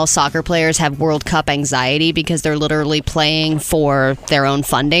female soccer players have World Cup anxiety because they're literally playing for their own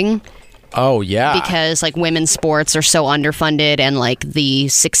funding. Oh, yeah. Because like women's sports are so underfunded and like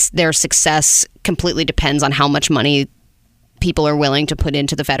their success completely depends on how much money people are willing to put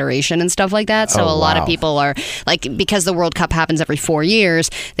into the federation and stuff like that. So a lot of people are like, because the World Cup happens every 4 years,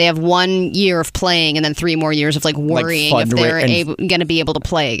 they have 1 year of playing and then 3 more years of like worrying if they're going to be able to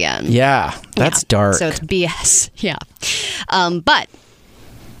play again. Yeah, that's dark. So it's BS. Yeah. But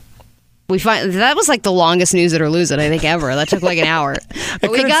we find that was like the longest News It or Lose It, I think, ever. That took like an hour.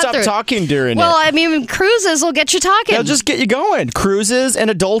 But we got stop talking during Well, it. I mean, cruises will get you talking. They'll just get you going. Cruises and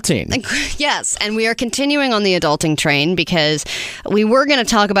adulting. Yes, and we are continuing on the adulting train because we were going to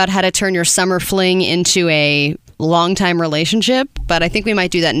talk about how to turn your summer fling into a long-time relationship, but I think we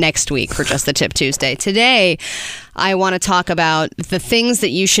might do that next week for Just the Tip Tuesday. Today, I want to talk about the things that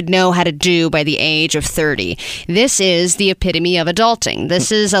you should know how to do by the age of 30. This is the epitome of adulting.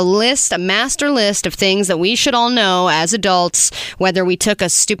 This is a master list of things that we should all know as adults, whether we took a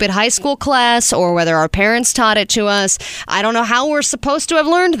stupid high school class or whether our parents taught it to us. I don't know how we're supposed to have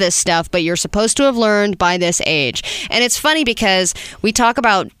learned this stuff, but you're supposed to have learned by this age. And it's funny because we talk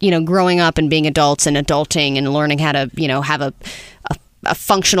about, growing up and being adults and adulting and learning how to, have a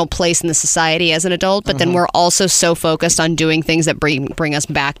functional place in the society as an adult, but then we're also so focused on doing things that bring us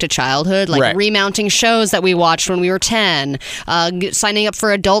back to childhood, like remounting shows that we watched when we were 10, signing up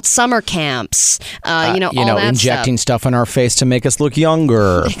for adult summer camps, all that injecting stuff in our face to make us look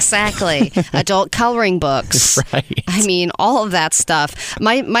younger. Exactly. Adult coloring books. Right. I mean, all of that stuff.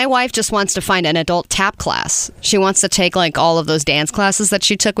 My wife just wants to find an adult tap class. She wants to take like all of those dance classes that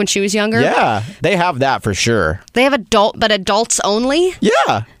she took when she was younger. Yeah, they have that for sure. They have adults only?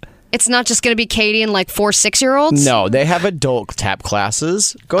 Yeah. It's not just going to be Katie and like 4 6-year-olds? No, they have adult tap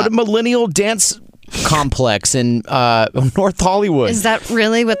classes. Go to Millennial Dance complex in North Hollywood. Is that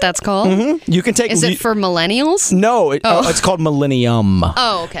really what that's called? Mm-hmm. You can take. Is it for millennials? No, it's called Millennium.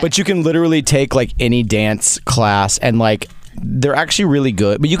 Oh, okay. But you can literally take like any dance class and like they're actually really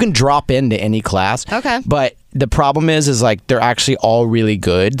good. But you can drop into any class. Okay. But the problem is like they're actually all really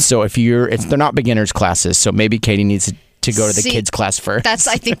good. So they're not beginners classes. So maybe Katie needs to go to the kids class first. That's,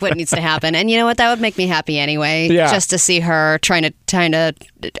 I think, what needs to happen. And you know what? That would make me happy anyway. Yeah. Just to see her trying to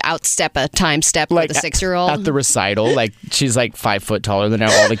outstep a time step like with a 6-year-old. At the recital, like she's like 5 foot taller than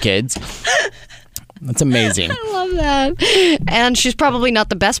all the kids. That's amazing. I love that. And she's probably not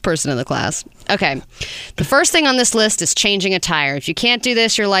the best person in the class. Okay. The first thing on this list is changing a tire. If you can't do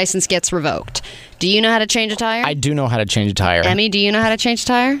this, your license gets revoked. Do you know how to change a tire? I do know how to change a tire. Emmy, do you know how to change a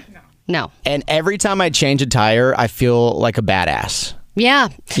tire? No. And every time I change a tire, I feel like a badass. Yeah.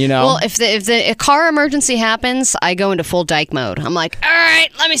 You know? Well, if a car emergency happens, I go into full dyke mode. I'm like, all right,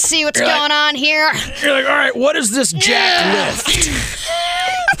 let me see what's going on here. You're like, all right, what is this jack lift?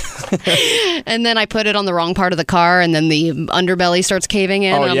 And then I put it on the wrong part of the car, and then the underbelly starts caving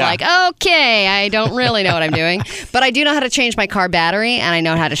in. Oh, and I'm yeah. like, okay, I don't really know what I'm doing. But I do know how to change my car battery, and I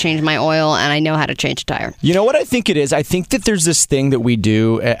know how to change my oil, and I know how to change a tire. You know what I think it is? I think that there's this thing that we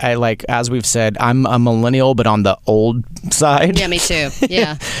do. I like, as we've said, I'm a millennial, but on the old side. Yeah, me too.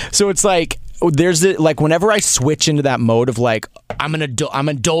 Yeah. So it's like, there's like whenever I switch into that mode of like I'm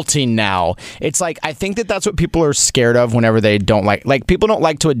adulting now, it's like I think that's what people are scared of whenever they don't like people don't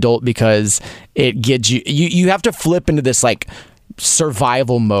like to adult because it gets you have to flip into this like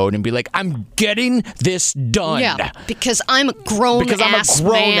survival mode and be like, I'm getting this done. Yeah, because I'm a grown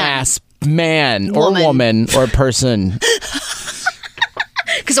ass man or woman or person.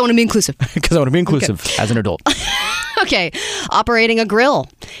 Because I want to be inclusive. As an adult. Okay, operating a grill.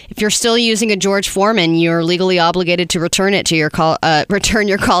 If you're still using a George Foreman, you're legally obligated to return it to your return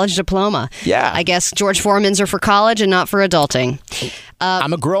your college diploma. Yeah. I guess George Foremans are for college and not for adulting.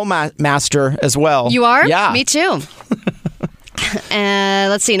 I'm a grill master as well. You are? Yeah. Me too.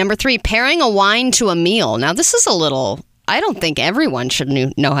 Let's see. Number 3, pairing a wine to a meal. Now, this is a little... I don't think everyone should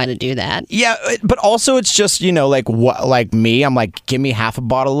know how to do that. Yeah, but also it's just, like me, I'm like, give me half a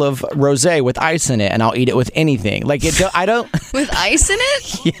bottle of rosé with ice in it and I'll eat it with anything. Like I don't With ice in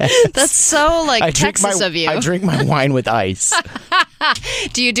it? Yes. That's so Texas of you. I drink my wine with ice.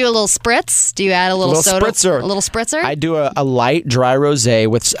 Do you do a little spritz? Do you add a little soda? Spritzer. A little spritzer? I do a light dry rosé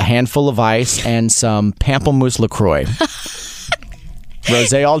with a handful of ice and some Pamplemousse LaCroix.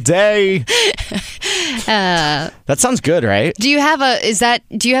 Rosé all day. That sounds good, right? Do you have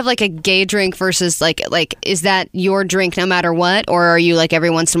like a gay drink versus like is that your drink no matter what, or are you like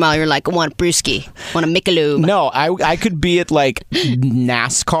every once in a while you're like, I want a brewski, want a Michelob? No, I could be at like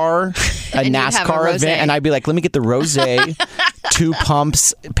NASCAR, NASCAR event, and I'd be like, let me get the rosé, 2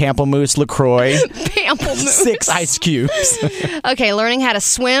 pumps, Pamplemousse LaCroix, 6 ice cubes. Okay, learning how to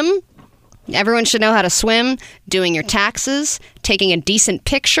swim. Everyone should know how to swim, doing your taxes, taking a decent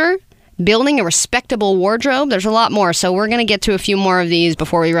picture, building a respectable wardrobe. There's a lot more, so we're going to get to a few more of these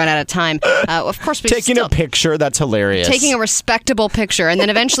before we run out of time. Of course, taking a picture, that's hilarious. Taking a respectable picture, and then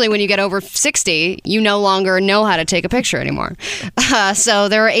eventually when you get over 60, you no longer know how to take a picture anymore. So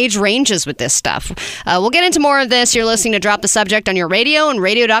there are age ranges with this stuff. We'll get into more of this. You're listening to Drop the Subject on your radio and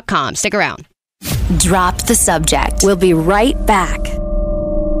radio.com. Stick around. Drop the Subject. We'll be right back.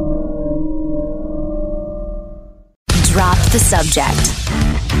 Drop the Subject.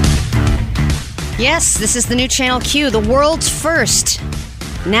 Yes, this is the new Channel Q, the world's first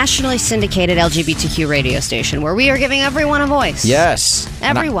nationally syndicated LGBTQ radio station where we are giving everyone a voice. Yes.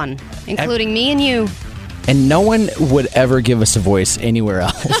 Everyone, including me and you. And no one would ever give us a voice anywhere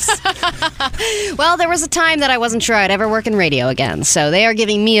else. Well, there was a time that I wasn't sure I'd ever work in radio again, so they are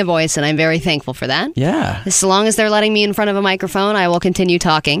giving me a voice, and I'm very thankful for that. Yeah. As long as they're letting me in front of a microphone, I will continue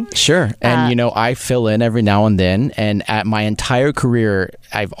talking. Sure. And, I fill in every now and then, and at my entire career,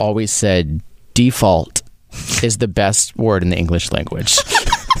 I've always said default is the best word in the English language.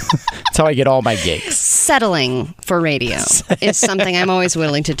 That's how I get all my gigs. Settling for radio is something I'm always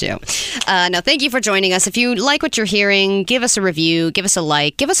willing to do. Now, thank you for joining us. If you like what you're hearing, give us a review, give us a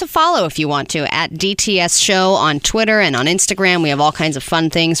like, give us a follow if you want to at DTS Show on Twitter and on Instagram. We have all kinds of fun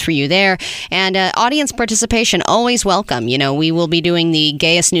things for you there. And audience participation, always welcome. We will be doing the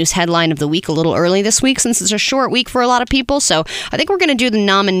gayest news headline of the week a little early this week since it's a short week for a lot of people. So I think we're going to do the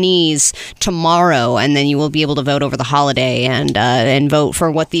nominees tomorrow, and then you will be able to vote over the holiday and vote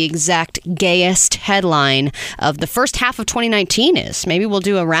for what the exact gayest headline of the first half of 2019 is. Maybe we'll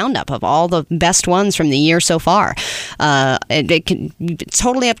do a roundup of all the best ones from the year so far. It's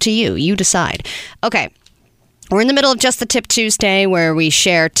totally up to you. You decide. Okay. We're in the middle of Just the Tip Tuesday, where we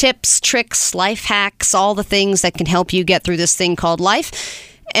share tips, tricks, life hacks, all the things that can help you get through this thing called life.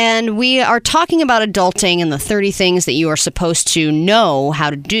 And we are talking about adulting and the 30 things that you are supposed to know how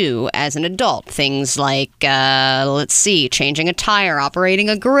to do as an adult. Things like, changing a tire, operating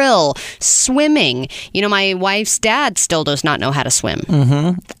a grill, swimming. You know, my wife's dad still does not know how to swim.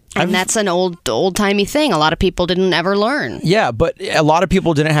 Mm-hmm. And that's an old-timey thing. A lot of people didn't ever learn. Yeah, but a lot of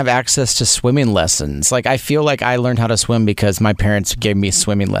people didn't have access to swimming lessons. Like, I feel like I learned how to swim because my parents gave me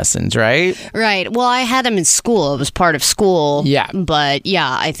swimming lessons, right? Right. Well, I had them in school. It was part of school. Yeah. But, yeah,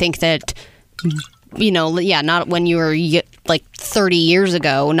 I think that, not when you were, 30 years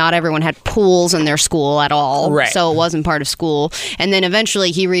ago, not everyone had pools in their school at all. Right. So it wasn't part of school. And then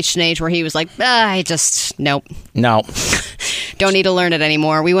eventually he reached an age where he was like, nope. No. Don't need to learn it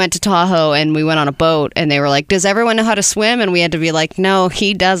anymore. We went to Tahoe and we went on a boat and they were like, does everyone know how to swim? And we had to be like, no,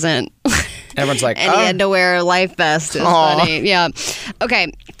 he doesn't. Everyone's like, and he had to wear a life vest. It's funny. Yeah.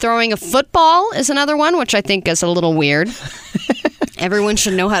 Okay. Throwing a football is another one, which I think is a little weird. Everyone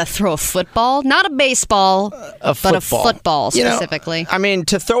should know how to throw a football. Not a baseball, but a football specifically.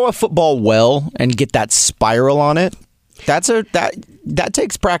 To throw a football well and get that spiral on it, that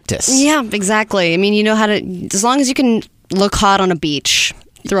takes practice. Yeah, exactly. I mean, you know how to, as long as you can look hot on a beach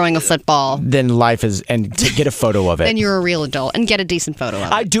throwing a football. Then life is, and to get a photo of it. Then you're a real adult and get a decent photo of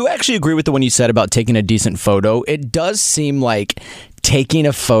it. I do actually agree with the one you said about taking a decent photo. It does seem like taking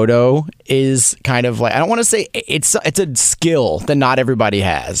a photo is kind of like, I don't want to say it's a skill that not everybody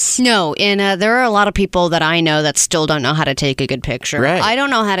has. No, and there are a lot of people that I know that still don't know how to take a good picture. Right. I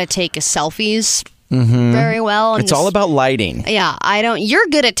don't know how to take selfies very well. It's all about lighting. Yeah, I don't. You're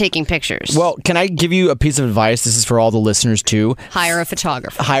good at taking pictures. Well, can I give you a piece of advice? This is for all the listeners too. Hire a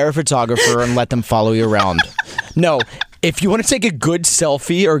photographer. Hire a photographer and let them follow you around. No. If you want to take a good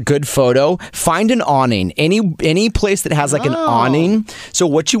selfie or a good photo, find an awning. Any place that has like an awning. So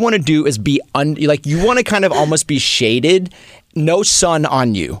what you want to do is you want to kind of almost be shaded, no sun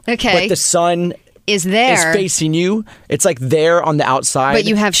on you. Okay. But the sun is facing you. It's like there on the outside. But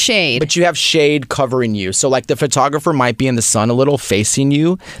you have shade. But you have shade covering you. So like the photographer might be in the sun a little facing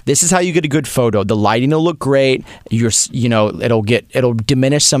you. This is how you get a good photo. The lighting will look great. It'll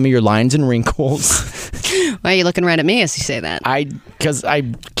diminish some of your lines and wrinkles. Why are you looking right at me as you say that? Because I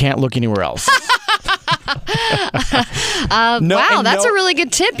can't look anywhere else. That's a really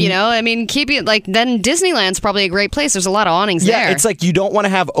good tip, I mean, then Disneyland's probably a great place. There's a lot of awnings there. Yeah, it's like you don't want to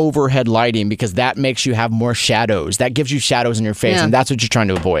have overhead lighting because that makes you have more shadows. That gives you shadows in your face, and that's what you're trying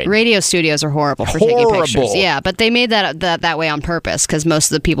to avoid. Radio studios are horrible for taking pictures. Yeah, but they made that way on purpose because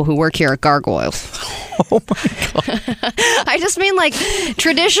most of the people who work here are gargoyles. Oh my God. I just mean,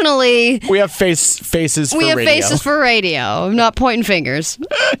 traditionally... We have faces for radio. We have faces for radio. I'm not pointing fingers.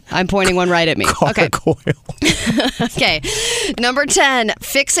 I'm pointing one right at me. Gargoyle. Okay. Number 10,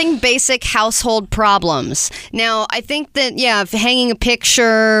 fixing basic household problems. Now, I think that, hanging a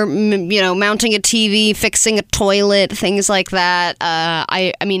picture, mounting a TV, fixing a toilet, things like that.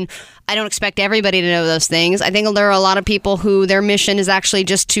 I mean, I don't expect everybody to know those things. I think there are a lot of people who their mission is actually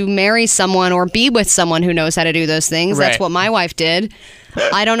just to marry someone or be with someone who knows how to do those things. Right. That's what my wife did.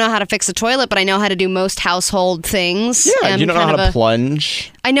 I don't know how to fix a toilet, but I know how to do most household things. Yeah, you don't know how to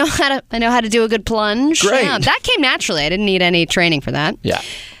plunge. I know how to do a good plunge. Great. Yeah, that came naturally. I didn't need any training for that. Yeah.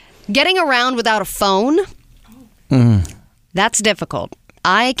 Getting around without a phone. That's difficult.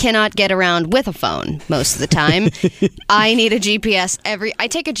 I cannot get around with a phone most of the time. I need a GPS I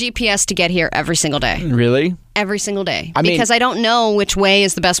take a GPS to get here every single day. Really? Every single day. Because I don't know which way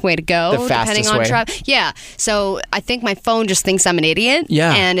is the best way to go. The fastest depending on way. traffic. Yeah. So I think my phone just thinks I'm an idiot.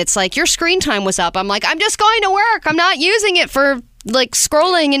 Yeah. And it's like, your screen time was up. I'm like, I'm just going to work. I'm not using it for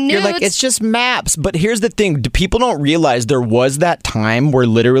scrolling and nudes. You're like, it's just maps. But here's the thing. People don't realize there was that time where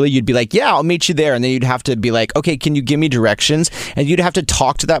literally you'd be like, yeah, I'll meet you there. And then you'd have to be like, okay, can you give me directions? And you'd have to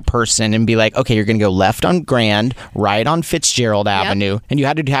talk to that person and be like, okay, you're going to go left on Grand, right on Fitzgerald Avenue. And you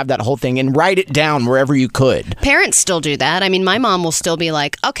had to have that whole thing and write it down wherever you could. Parents still do that. I mean, my mom will still be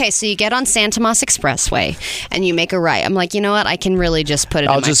like, okay, so you get on San Tomas Expressway and you make a right. I'm like, you know what? I can really just put it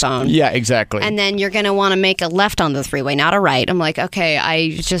in my phone. Yeah, exactly. And then you're going to want to make a left on the freeway, not a right. I'm like, okay,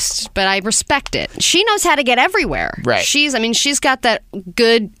 but I respect it. She knows how to get everywhere. Right. She's got that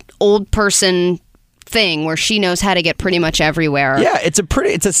good old person thing where she knows how to get pretty much everywhere. Yeah, it's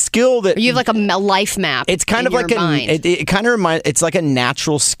a skill that you have a life map. It's kind of like it kind of reminds. It's like a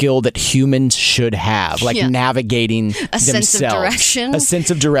natural skill that humans should have, navigating a sense of direction. A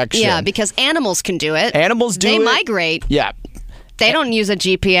sense of direction. Yeah, because animals can do it. Animals do it. They migrate. Yeah. They don't use a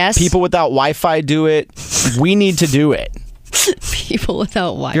GPS. People without Wi-Fi do it. We need to do it. People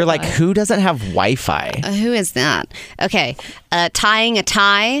without Wi-Fi. You're like, who doesn't have Wi-Fi? Who is that? Okay. Tying a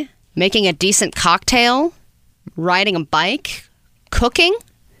tie, making a decent cocktail, riding a bike, cooking,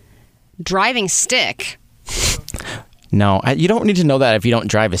 driving stick. No, you don't need to know that if you don't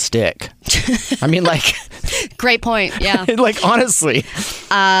drive a stick. I mean, like... Great point, yeah. Like, honestly.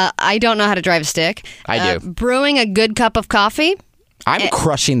 I don't know how to drive a stick. I do. Brewing a good cup of coffee. I'm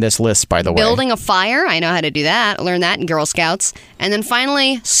crushing this list, by the way. Building a fire. I know how to do that. I learned that in Girl Scouts. And then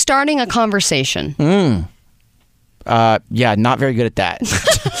finally, starting a conversation. Yeah, not very good at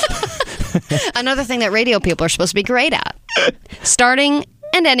that. Another thing that radio people are supposed to be great at. Starting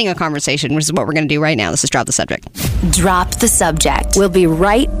and ending a conversation, which is what we're going to do right now. This is Drop the Subject. Drop the Subject. We'll be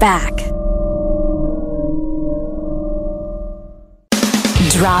right back.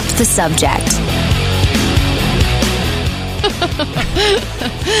 Drop the Subject.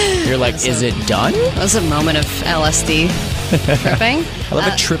 You're like, is it done? That was a moment of LSD tripping. I love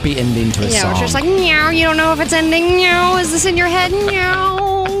a trippy ending to a Yeah, song. we're just like, meow, you don't know if it's ending. Meow, is this in your head? Meow.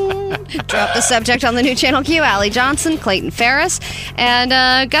 Drop the Subject on the new Channel Q. Allie Johnson, Clayton Ferris, and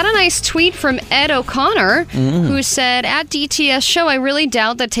got a nice tweet from Ed O'Connor, who said, at DTS Show, I really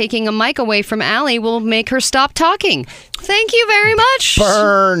doubt that taking a mic away from Allie will make her stop talking. Thank you very much.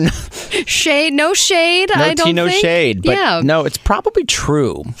 Burn. Shade, no shade. No I don't tea, no think. shade. But yeah. no, it's probably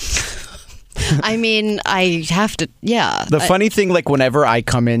true. I mean, I have to, yeah. The funny thing, like whenever I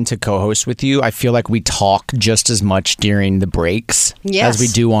come in to co-host with you, I feel like we talk just as much during the breaks Yes. as we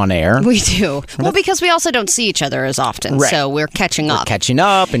do on air. We do. Well, because we also don't see each other as often, Right. so we're catching up. Catching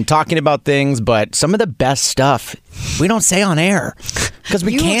up and talking about things, but some of the best stuff we don't say on air because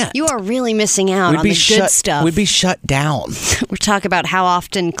we can't. You are really missing out We'd on be the good stuff. We'd be shut down. We're talking about how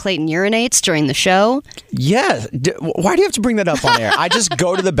often Clayton urinates during the show. Yeah. Why do you have to bring that up on air? I just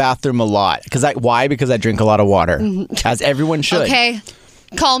go to the bathroom a lot. Why? Because I drink a lot of water, as everyone should. Okay.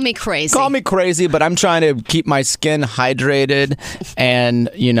 Call me crazy. Call me crazy, but I'm trying to keep my skin hydrated and,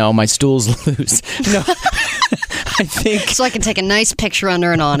 my stool's loose. No, I think... So I can take a nice picture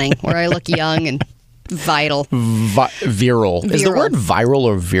under an awning where I look young and vital. Viral. Is the word viral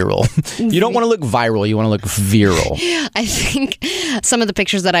or virile? You don't want to look viral. You want to look virile. I think some of the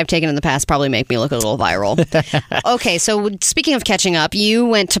pictures that I've taken in the past probably make me look a little viral. Okay, so speaking of catching up, you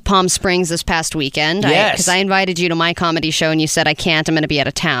went to Palm Springs this past weekend. Yes. Because I invited you to my comedy show and you said, I can't, I'm going to be out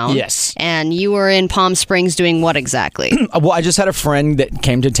of town. Yes. And you were in Palm Springs doing what exactly? Well, I just had a friend that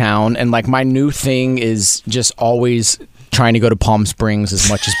came to town, and my new thing is just always trying to go to Palm Springs as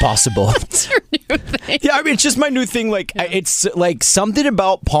much as possible. What's your new thing? Yeah, I mean, it's just my new thing. It's like something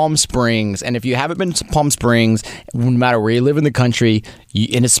about Palm Springs. And if you haven't been to Palm Springs, no matter where you live in the country,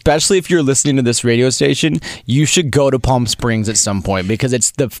 and especially if you're listening to this radio station, you should go to Palm Springs at some point because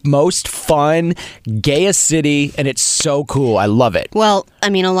it's the most fun, gayest city, and it's so cool. I love it. Well, I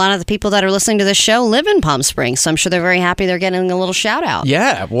mean, a lot of the people that are listening to this show live in Palm Springs, so I'm sure they're very happy they're getting a little shout out.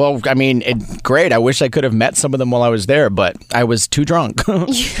 Yeah, well, I mean, great. I wish I could have met some of them while I was there, but I was too drunk.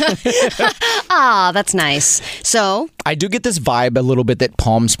 Ah, that's nice. So I do get this vibe a little bit that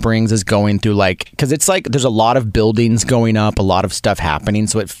Palm Springs is going through, because it's there's a lot of buildings going up, a lot of stuff happening,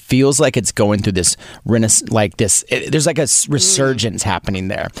 so it feels like it's going through this there's a resurgence happening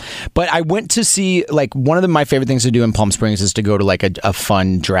there. But I went to see, one of my favorite things to do in Palm Springs is to go to a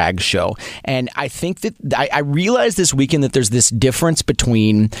fun drag show. And I think that I realized this weekend that there's this difference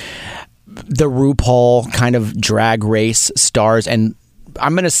between the RuPaul kind of drag race stars, and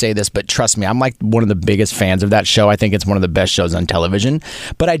I'm going to say this, but trust me, I'm one of the biggest fans of that show. I think it's one of the best shows on television.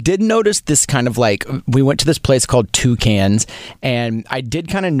 But I did notice this kind of we went to this place called Toucans, and I did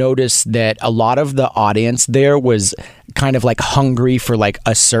kind of notice that a lot of the audience there was kind of hungry for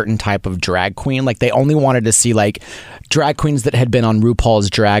a certain type of drag queen. They only wanted to see drag queens that had been on RuPaul's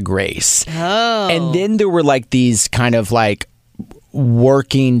Drag Race. Oh. And then there were these kind of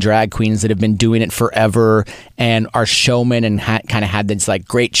working drag queens that have been doing it forever and are showmen and kind of had these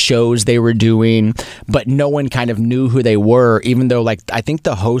great shows they were doing, but no one kind of knew who they were, even though I think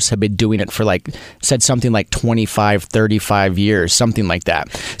the hosts had been doing it for said something 25, 35 years, something like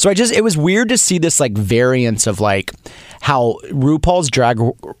that. So it was weird to see this variance of how RuPaul's Drag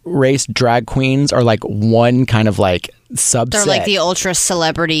Race drag queens are one kind of subset. They're the ultra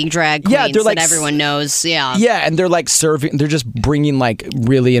celebrity drag queens that everyone knows. Yeah. Yeah, and they're they're just bringing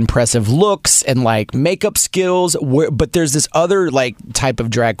really impressive looks and makeup skills. But there's this other type of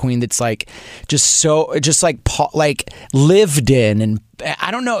drag queen that's just lived in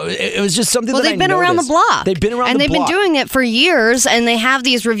I don't know. It was just something Well, that they've been around the block. They've been around and the they've block. been doing it for years, and they have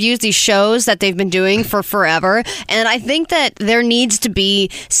these reviews, these shows that they've been doing for forever. And I think that there needs to be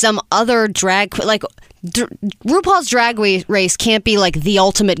some other drag, like RuPaul's Drag Race can't be like the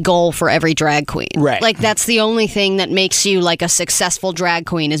ultimate goal for every drag queen. Right. Like that's the only thing that makes you like a successful drag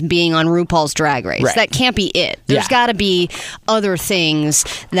queen is being on RuPaul's Drag Race. Right. That can't be it. There's Yeah. got to be other things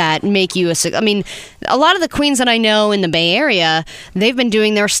that make you I mean, a lot of the queens that I know in the Bay Area, they've been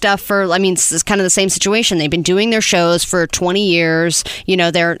doing their stuff for, I mean, it's kind of the same situation. They've been doing their shows for 20 years. You know,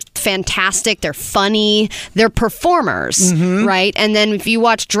 they're fantastic. They're funny. They're performers, right? And then if you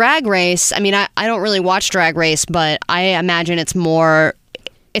watch Drag Race, I mean, I don't really watch Drag Race, but I imagine it's more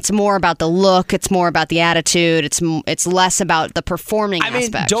about the look. It's more about the attitude. It's less about the performing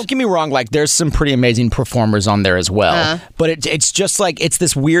aspect. Don't get me wrong. Like, there's some pretty amazing performers on there as well. But it's just like it's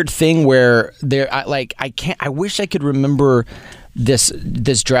this weird thing where I wish I could remember this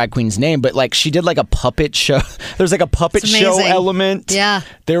drag queen's name, but like she did like a puppet show. There's like a puppet show element. Yeah.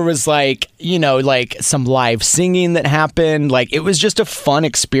 There was like, like some live singing that happened. Like it was just a fun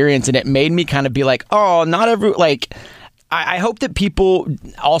experience, and it made me kind of be like, oh, not every like. I hope that people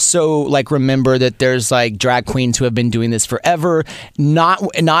also like remember that there's like drag queens who have been doing this forever, not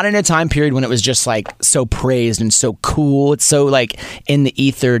in a time period when it was just like so praised and so cool. It's so like in the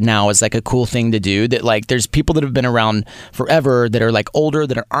ether now is like a cool thing to do, that like there's people that have been around forever that are like older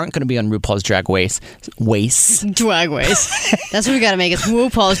that aren't going to be on RuPaul's Drag Race. Drag Race. That's what we got to make. It's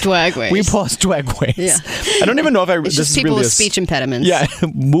RuPaul's Drag Race. RuPaul's Drag Race. Yeah. I don't even know if it's just people with speech impediments. Yeah,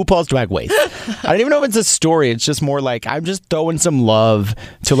 RuPaul's Drag Race. I don't even know if it's a story. It's just more like I'm just throwing some love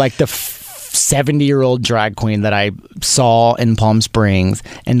to like the 70-year-old drag queen that I saw in Palm Springs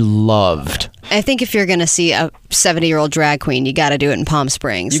and loved. I think if you're going to see a 70-year-old drag queen, you got to do it in Palm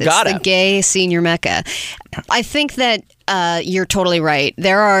Springs. It's the gay senior mecca. I think that you're totally right.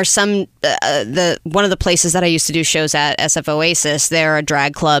 There are some one of the places that I used to do shows at, SF Oasis. They're a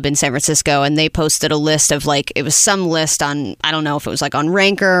drag club in San Francisco, and they posted a list of like, it was some list on, I don't know if it was like on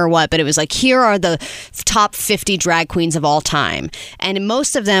Ranker or what, but it was like, here are the top 50 drag queens of all time, and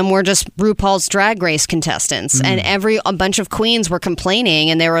most of them were just RuPaul's Drag Race contestants, and a bunch of queens were complaining,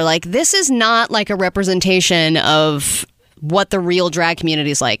 and they were like, this is not like a representation of what the real drag community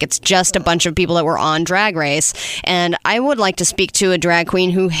is like. It's just a bunch of people that were on Drag Race. And I would like to speak to a drag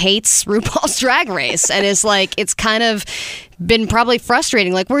queen who hates RuPaul's Drag Race. And it's like, it's kind of been probably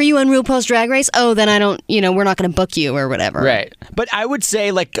frustrating. Like, were you on RuPaul's Drag Race? Oh, then I don't, we're not going to book you or whatever. Right. But I would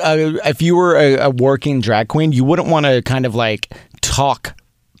say, like, if you were a working drag queen, you wouldn't want to kind of like talk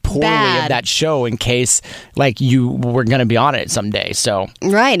poorly of that show in case like you were going to be on it someday. So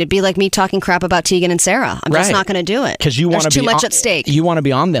right, it'd be like me talking crap about Tegan and Sarah. I'm just not going to do it because you want to be too much at stake. You want to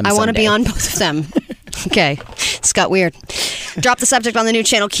be on them. I want to be on both of them. Okay, it's got weird. Drop the subject on the new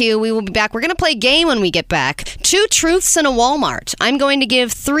Channel Q. We will be back. We're going to play a game when we get back. 2 truths and a Walmart. I'm going to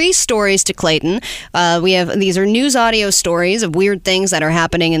give 3 stories to Clayton. These are news audio stories of weird things that are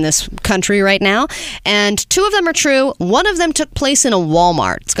happening in this country right now, and 2 of them are true. 1 of them took place in a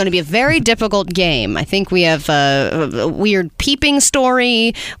Walmart. It's going to be a very difficult game. I think we have a weird peeping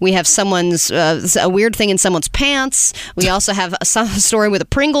story. We have a weird thing in someone's pants. We also have a story with a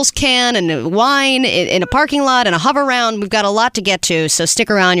Pringles can and wine in a parking lot and a hover round. We've got a lot to get to, so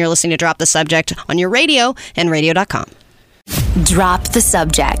stick around. You're listening to Drop the Subject on your radio and radio.com. Drop the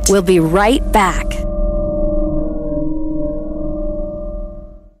Subject. We'll be right back.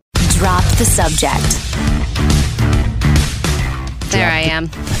 Drop the Subject. There I am.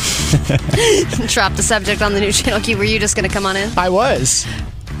 Drop the Subject on the new Channel Q. Were you just going to come on in? I was.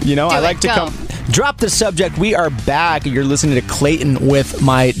 I like to come. Drop the Subject. We are back. You're listening to Clayton with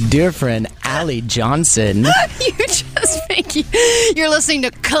my dear friend, Allie Johnson. You're listening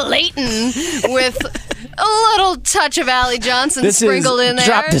to Clayton with a little touch of Allie Johnson sprinkled in there.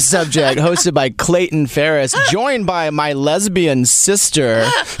 Drop the Subject, hosted by Clayton Ferris, joined by my lesbian sister,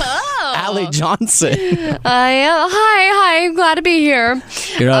 Allie Johnson. Hi, I'm glad to be here.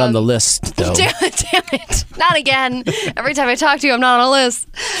 You're not on the list, though. Damn it. Not again. Every time I talk to you, I'm not on a list.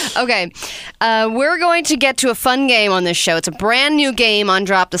 Okay. We're going to get to a fun game on this show. It's a brand new game on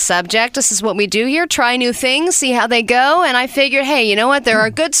Drop the Subject. This is what we do here. Try new things, see how they go. And I figured, hey, you know what? There are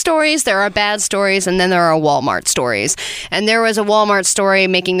good stories, there are bad stories, and then there are Walmart stories. And there was a Walmart story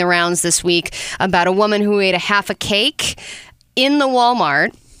making the rounds this week about a woman who ate a half a cake in the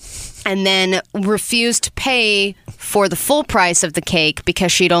Walmart. and then refused to pay for the full price of the cake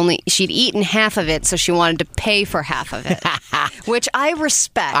because she'd eaten half of it, so she wanted to pay for half of it, which I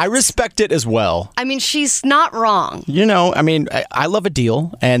respect. I respect it as well. I mean, she's not wrong. I love a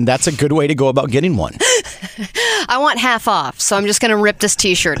deal, and that's a good way to go about getting one. I want half off, so I'm just going to rip this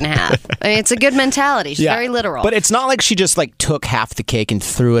T-shirt in half. I mean, it's a good mentality. She's very literal. But it's not like she just took half the cake and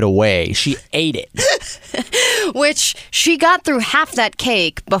threw it away. She ate it. Which she got through half that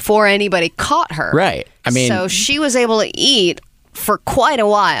cake before anybody caught her. Right. So she was able to eat for quite a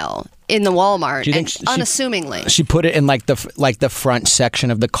while in the Walmart, unassumingly. She put it in the front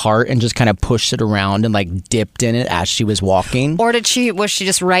section of the cart and just kind of pushed it around and dipped in it as she was walking. Or was she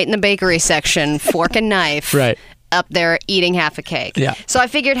just right in the bakery section, fork and knife, right, up there eating half a cake? Yeah. So I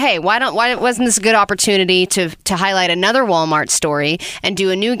figured, hey, why wasn't this a good opportunity to highlight another Walmart story and do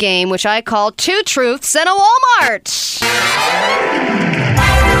a new game, which I call Two Truths and a Walmart.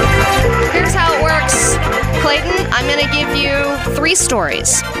 Here's how it works. Clayton, I'm going to give you 3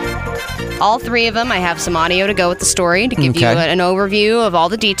 stories. All 3 of them, I have some audio to go with the story to give you an overview of all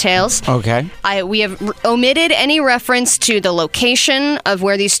the details. Okay. We have omitted any reference to the location of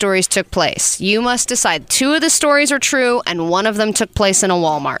where these stories took place. You must decide 2 of the stories are true and 1 of them took place in a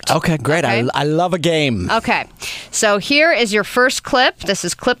Walmart. Okay, great. Okay? I love a game. Okay. So here is your first clip. This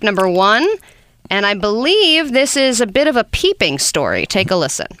is clip number 1. And I believe this is a bit of a peeping story. Take a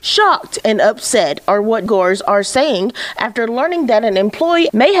listen. Shocked and upset are what Gores are saying after learning that an employee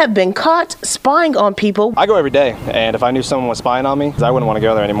may have been caught spying on people. I go every day, and if I knew someone was spying on me, I wouldn't want to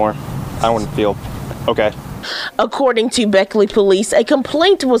go there anymore. I wouldn't feel okay. According to Beckley police, a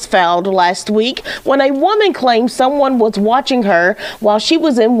complaint was filed last week when a woman claimed someone was watching her while she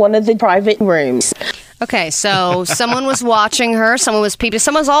was in one of the private rooms. Okay, so someone was watching her, someone was peeping.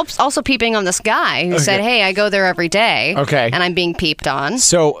 Someone's also peeping on this guy who said, hey, I go there every day. Okay. And I'm being peeped on.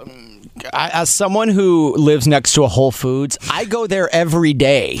 So, as someone who lives next to a Whole Foods, I go there every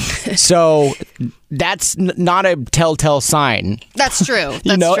day. So, that's not a telltale sign. That's true.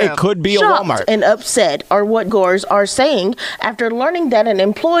 That's true. It could be Shocked a Walmart. And upset are what Gores are saying after learning that an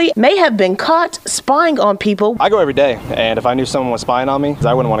employee may have been caught spying on people. I go every day, and if I knew someone was spying on me,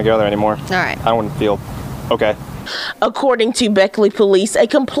 I wouldn't want to go there anymore. All right. I wouldn't feel okay. According to Beckley police, a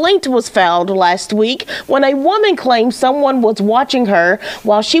complaint was filed last week when a woman claimed someone was watching her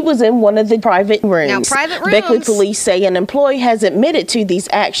while she was in one of the private rooms. Now, private rooms. Beckley police say an employee has admitted to these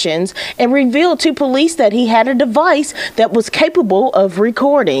actions and revealed to police that he had a device that was capable of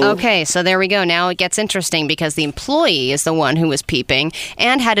recording. Okay, so there we go. Now it gets interesting because the employee is the one who was peeping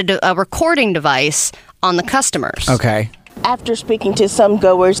and had a recording device on the customers. Okay. After speaking to some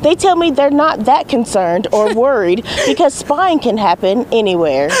goers, they tell me they're not that concerned or worried because spying can happen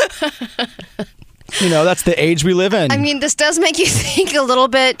anywhere. That's the age we live in. I mean, this does make you think a little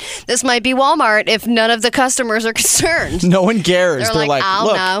bit, this might be Walmart if none of the customers are concerned. No one cares. They're like, I'll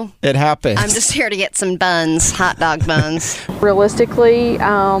look, know. It happens. I'm just here to get some buns, hot dog buns. Realistically,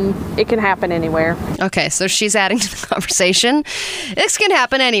 it can happen anywhere. Okay, so she's adding to the conversation. This can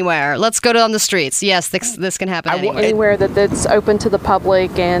happen anywhere. Let's go on the streets. Yes, this can happen anywhere. Anywhere that's open to the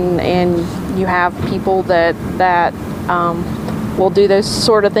public and you have people that will do those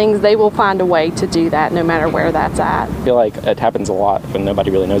sort of things, they will find a way to do that no matter where that's at. I feel like it happens a lot when nobody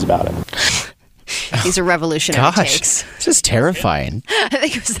really knows about it. These are revolutionary Gosh, takes. This is terrifying. I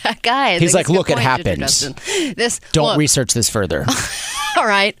think it was that guy. He's like, look, it happens. Don't research this further. All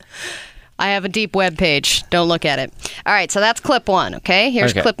right. I have a deep web page. Don't look at it. All right, so that's clip 1, okay?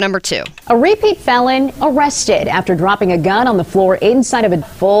 Here's clip number 2. A repeat felon arrested after dropping a gun on the floor inside of a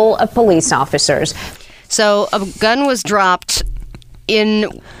full of police officers. So a gun was dropped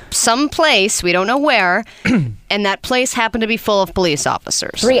in some place, we don't know where, and that place happened to be full of police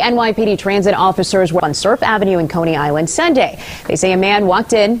officers. 3 NYPD transit officers were on Surf Avenue in Coney Island Sunday. They say a man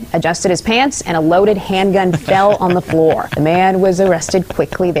walked in, adjusted his pants, and a loaded handgun fell on the floor. The man was arrested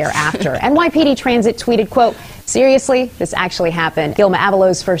quickly thereafter. NYPD Transit tweeted, quote, seriously, this actually happened. Gilma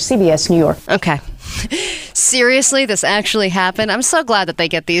Avalos for CBS New York. Okay. Seriously, this actually happened? I'm so glad that they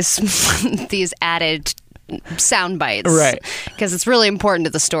get these these added sound bites, right? Because it's really important to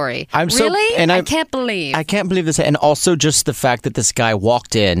the story. I can't believe. I can't believe this, and also just the fact that this guy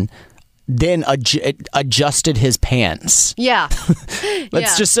walked in, then adjusted his pants. Yeah,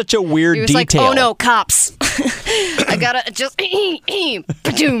 that's just such a weird he was detail. Like, oh no, cops! I gotta just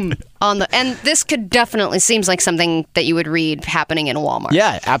on the. And this could definitely seems like something that you would read happening in a Walmart.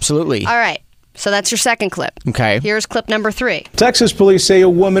 Yeah, absolutely. All right. So that's your second clip. Okay. Here's clip number 3. Texas police say a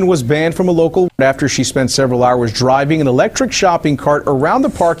woman was banned from a local after she spent several hours driving an electric shopping cart around the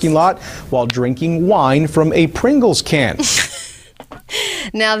parking lot while drinking wine from a Pringles can.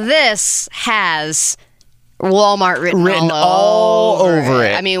 Now, this has Walmart written all over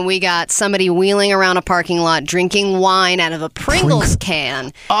it. I mean, we got somebody wheeling around a parking lot, drinking wine out of a Pringles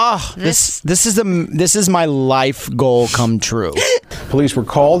can. Oh, this is my life goal come true. Police were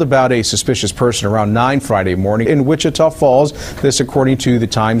called about a suspicious person around 9 Friday morning in Wichita Falls. This according to the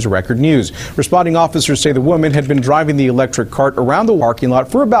Times Record News. Responding officers say the woman had been driving the electric cart around the parking lot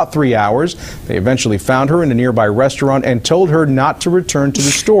for about 3 hours. They eventually found her in a nearby restaurant and told her not to return to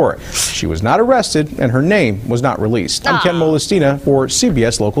the store. She was not arrested and her name was not released. I'm Ken Molestina for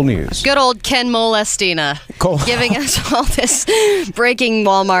CBS Local News. Good old Ken Molestina giving us all this breaking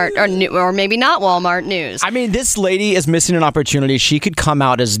Walmart or maybe not Walmart news. I mean, this lady is missing an opportunity. She could come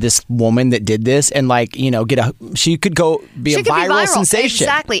out as this woman that did this and she could go be a viral sensation.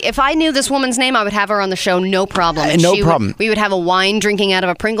 Exactly. If I knew this woman's name, I would have her on the show, no problem. We would have a wine drinking out of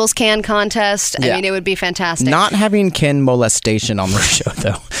a Pringles can contest. I mean, it would be fantastic. Not having Ken Molestation on the show,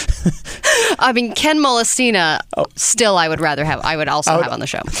 though. I mean, Ken Molestina, still I would also have on the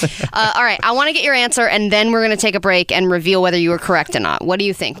show. All right, I want to get your answer, and then we're going to take a break and reveal whether you were correct or not. What do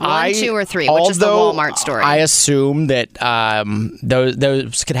you think? 1, 2, or 3? Which is the Walmart story? I assume that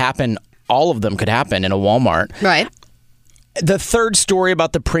those could happen. All of them could happen in a Walmart. Right. The third story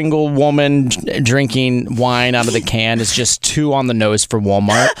about the Pringle woman drinking wine out of the can is just too on the nose for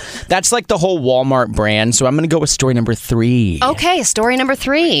Walmart. That's like the whole Walmart brand, so I'm going to go with story number 3. Okay, story number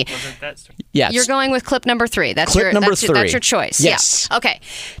 3. Yes. You're going with clip number 3. That's your choice. Yes. Yeah. Okay.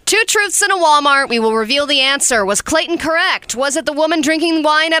 2 truths in a Walmart. We will reveal the answer. Was Clayton correct? Was it the woman drinking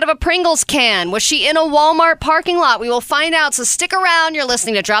wine out of a Pringles can? Was she in a Walmart parking lot? We will find out, so stick around. You're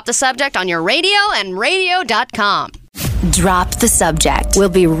listening to Drop the Subject on your radio and radio.com. Drop the Subject. We'll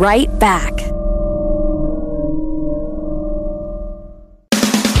be right back.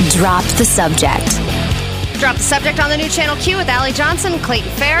 Drop the Subject. Drop the Subject on the new Channel Q with Allie Johnson,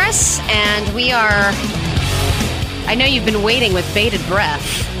 Clayton Ferris, and I know you've been waiting with bated breath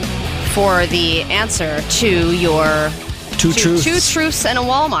for the answer to your two truths. 2 truths in a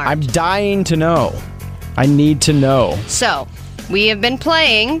Walmart. I'm dying to know. I need to know. So, we have been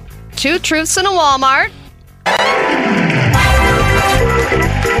playing 2 truths in a Walmart.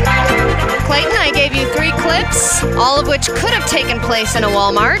 Clayton, I gave you 3 clips, all of which could have taken place in a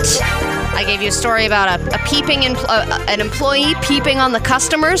Walmart. I gave you a story about an employee peeping on the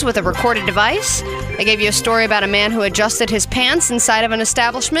customers with a recorded device. I gave you a story about a man who adjusted his pants inside of an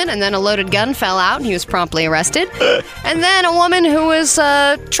establishment and then a loaded gun fell out and he was promptly arrested. And then a woman who was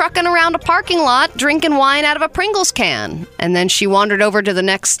trucking around a parking lot drinking wine out of a Pringles can. And then she wandered over to the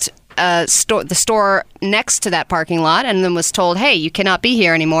next the store next to that parking lot and then was told, hey, you cannot be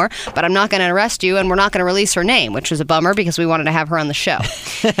here anymore, but I'm not going to arrest you and we're not going to release her name, which was a bummer because we wanted to have her on the show.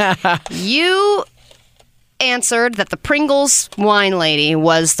 You answered that the Pringles wine lady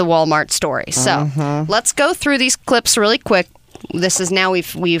was the Walmart story. So let's go through these clips really quick. This is now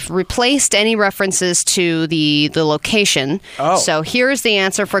we've replaced any references to the location. So here's the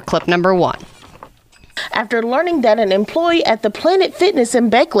answer for clip number 1. After learning that an employee at the Planet Fitness in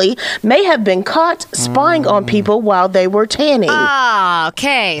Beckley may have been caught spying on people while they were tanning.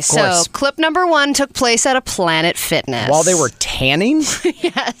 Okay. So clip number 1 took place at a Planet Fitness. While they were tanning?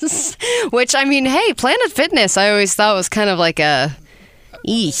 Yes. Which, I mean, hey, Planet Fitness, I always thought was kind of like a...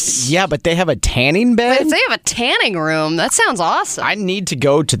 Eesh. Yeah, but they have a tanning bed? But if they have a tanning room, that sounds awesome. I need to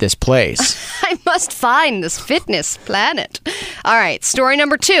go to this place. I must find this fitness planet. All right, story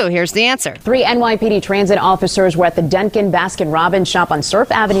number 2. Here's the answer. 3 NYPD transit officers were at the Dunkin' Baskin-Robbins shop on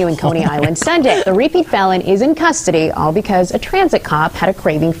Surf Avenue in Coney Island Sunday. The repeat felon is in custody, all because a transit cop had a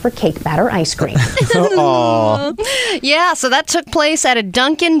craving for cake batter ice cream. Yeah, so that took place at a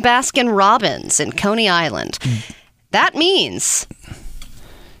Dunkin' Baskin-Robbins in Coney Island. That means...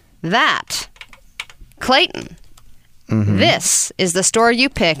 that, Clayton, this is the story you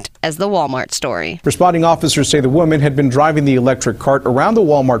picked as the Walmart story. Responding officers say the woman had been driving the electric cart around the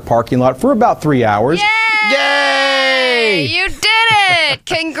Walmart parking lot for about 3 hours. Yay! You did it!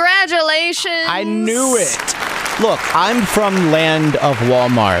 Congratulations! I knew it. Look, I'm from land of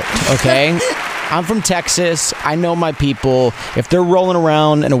Walmart, okay? I'm from Texas. I know my people. If they're rolling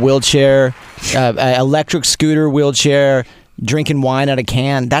around in a wheelchair, electric scooter wheelchair, drinking wine out of a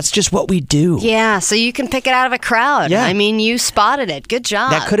can, that's just what we do. Yeah, so you can pick it out of a crowd. Yeah. I mean, you spotted it. Good job.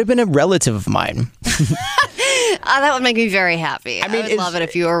 That could have been a relative of mine. That would make me very happy. I would love it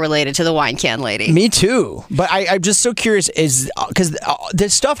if you were related to the wine can lady. Me too. But I'm just so curious, because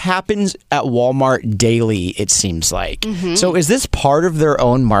this stuff happens at Walmart daily, it seems like. Mm-hmm. So is this part of their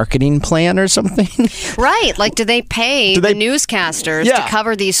own marketing plan or something? Right. Like, do they pay the newscasters to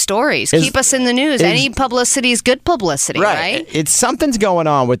cover these stories? Keep us in the news. Any publicity is good publicity, right? It's something's going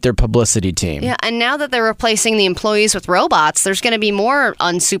on with their publicity team. Yeah, and now that they're replacing the employees with robots, there's going to be more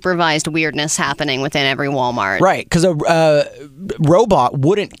unsupervised weirdness happening within every Walmart. Right, because a robot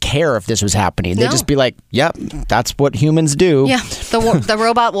wouldn't care if this was happening. They'd just be like, yep, that's what humans do. Yeah, the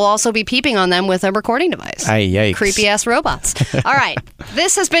robot will also be peeping on them with a recording device. Yikes. Creepy-ass robots. All right,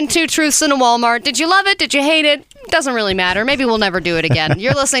 this has been Two Truths in a Walmart. Did you love it? Did you hate it? Doesn't really matter. Maybe we'll never do it again.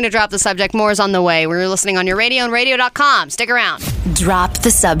 You're listening to Drop the Subject. More is on the way. We're listening on your radio and radio.com. Stick around. Drop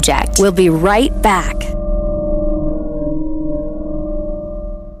the Subject. We'll be right back.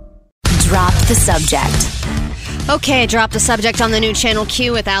 Drop the Subject. Okay, Drop the Subject on the new Channel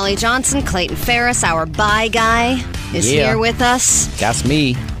Q with Allie Johnson. Clayton Ferris, our bye guy, is here with us. That's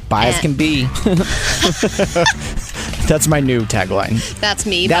me. Bye as can be. That's my new tagline. That's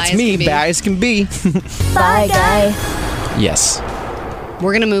me. That's me. Bye as can be. Bye, guy. Yes.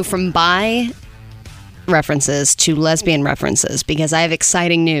 We're going to move from bye references to lesbian references because I have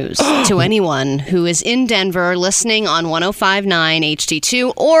exciting news to anyone who is in Denver listening on 105.9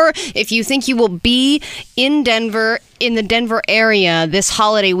 HD2, or if you think you will be in Denver, in the Denver area this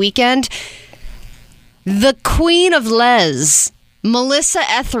holiday weekend. The Queen of Les, Melissa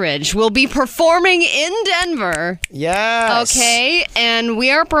Etheridge, will be performing in Denver. Yes. Okay, and we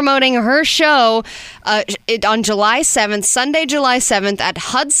are promoting her show on July 7th, Sunday, July 7th at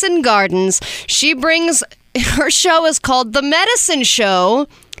Hudson Gardens. Her show is called The Medicine Show.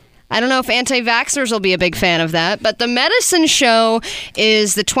 I don't know if anti-vaxxers will be a big fan of that, but The Medicine Show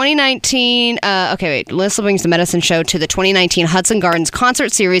is the 2019... Melissa brings The Medicine Show to the 2019 Hudson Gardens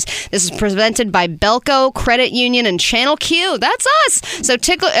concert series. This is presented by Belco Credit Union and Channel Q. That's us! So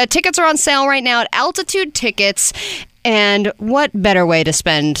tickets are on sale right now at Altitude Tickets. And what better way to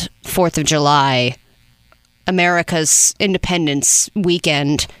spend 4th of July, America's Independence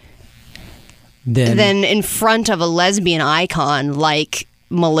weekend, than in front of a lesbian icon like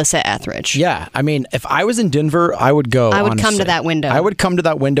Melissa Etheridge. Yeah, I mean, if I was in Denver, I would go. I would come to that window. I would come to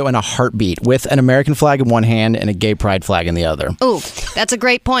that window in a heartbeat with an American flag in one hand and a gay pride flag in the other. Oh, that's a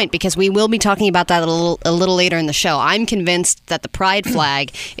great point because we will be talking about that a little later in the show. I'm convinced that the pride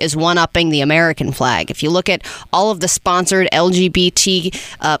flag is one-upping the American flag. If you look at all of the sponsored LGBT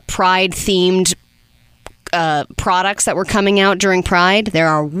pride-themed products that were coming out during Pride, there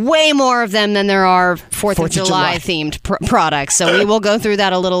are way more of them than there are 4th of July themed products. So we will go through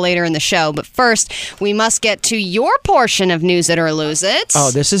that a little later in the show. But first, we must get to your portion of News It or Lose It.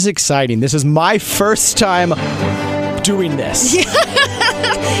 Oh, this is exciting. This is my first time doing this.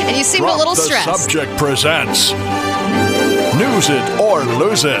 And you seem a little stressed. The Subject presents News It or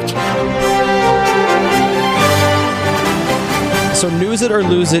Lose It. So News It or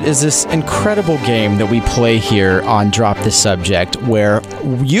Lose It is this incredible game that we play here on Drop the Subject, where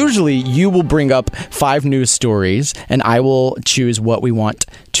usually you will bring up 5 news stories and I will choose what we want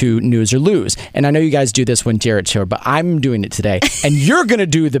to news or lose. And I know you guys do this when Jarrett's here, but I'm doing it today. And you're going to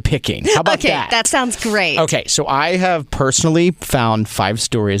do the picking. How about that? Okay, that sounds great. Okay, so I have personally found 5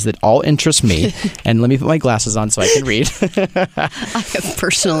 stories that all interest me. And let me put my glasses on so I can read. I have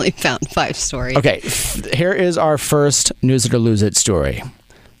personally found 5 stories. Okay, here is our first News It or Lose It story.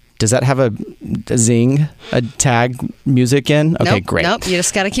 Does that have a zing, a tag music in? Okay, great. Nope, you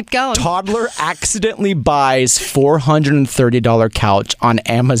just got to keep going. Toddler accidentally buys $430 couch on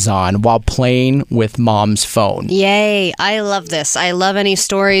Amazon while playing with mom's phone. Yay, I love this. I love any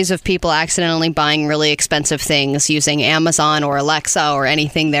stories of people accidentally buying really expensive things using Amazon or Alexa or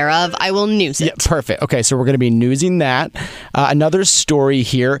anything thereof. I will news it. Yeah, perfect. Okay, so we're going to be newsing that. Another story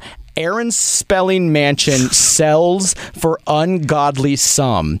here. Aaron Spelling Mansion sells for ungodly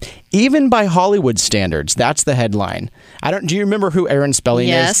sum, even by Hollywood standards. That's the headline. Do you remember who Aaron Spelling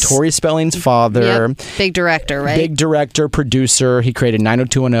is? Tori Spelling's father. Yep. Big director, right? Big director, producer. He created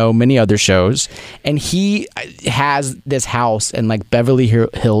 90210, many other shows. And he has this house in like Beverly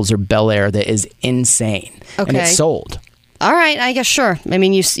Hills or Bel Air that is insane. Okay. And it's sold. All right, I guess sure. I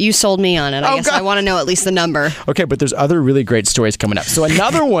mean, you sold me on it. I guess I want to know at least the number. Okay, but there's other really great stories coming up. So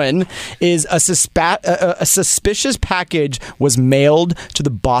another one is a suspicious package was mailed to the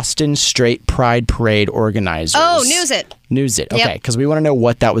Boston Straight Pride Parade organizers. Oh, news it. News it. Okay, because we want to know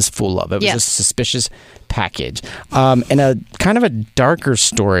what that was full of. It was a suspicious package. And a kind of a darker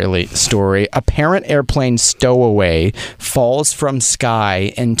story. A parent airplane stowaway falls from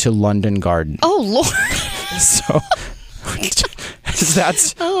sky into London Garden. Oh, Lord. So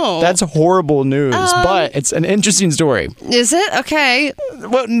that's horrible news, but it's an interesting story. Is it? Okay.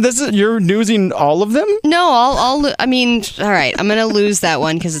 Well, you're newsing all of them? No, all right. I'm going to lose that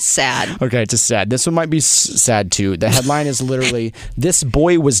one because it's sad. Okay, it's just sad. This one might be sad too. The headline is literally, "This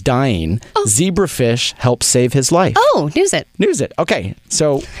boy was dying. Zebrafish helped save his life." Oh, news it. News it. Okay,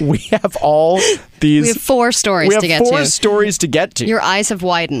 so we have all these. We have 4 stories to get to. We have 4 stories to get to. Your eyes have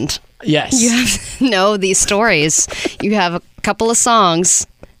widened. Yes. You have to know these stories. You have a couple of songs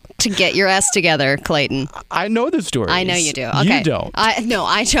to get your S together, Clayton. I know the stories. I know you do. Okay. You don't. No,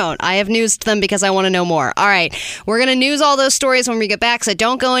 I don't. I have newsed them because I want to know more. All right. We're going to news all those stories when we get back, so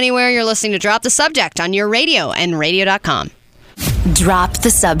don't go anywhere. You're listening to Drop the Subject on your radio and radio.com. Drop the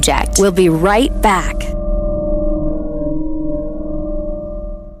Subject. We'll be right back.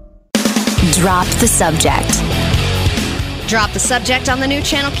 Drop the Subject. Drop the Subject on the new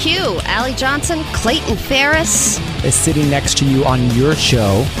Channel Q. Allie Johnson, Clayton Ferris is sitting next to you on your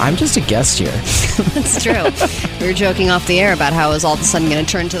show. I'm just a guest here. That's true. We were joking off the air about how it was all of a sudden going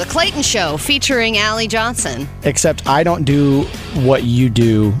to turn to the Clayton Show featuring Allie Johnson. Except I don't do what you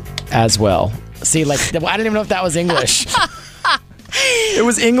do as well. See, like, I didn't even know if that was English. It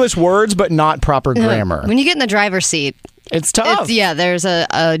was English words, but not proper grammar. When you get in the driver's seat, it's tough. There's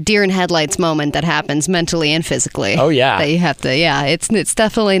a deer in headlights moment that happens mentally and physically. Oh, yeah. That you have to, it's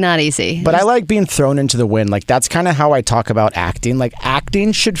definitely not easy. But I like being thrown into the wind. Like, that's kind of how I talk about acting. Like,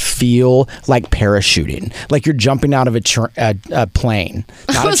 acting should feel like parachuting. Like you're jumping out of a plane,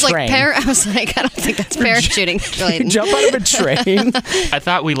 not a train. I was like, I don't think that's parachuting, Clayton. You jump out of a train. I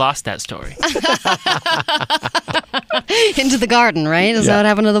thought we lost that story. Into the garden, right? Is that what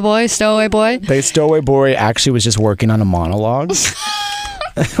happened to the boy? Stowaway boy? The stowaway boy actually was just working on a monologue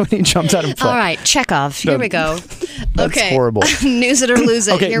when he jumped out of plane. All right, Chekhov. Here we go. That's horrible. News it or lose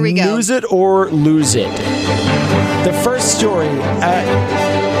it. Okay, here we go. News it or lose it. The first story.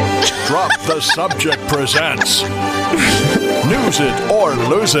 Drop the Subject presents News it or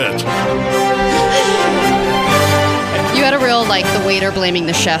lose it. You had a real, the waiter blaming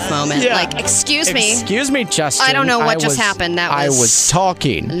the chef moment. Yeah. Excuse me. Excuse me, Justin. I don't know what just happened. I was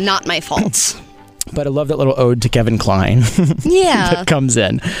talking. Not my fault. But I love that little ode to Kevin Kline that comes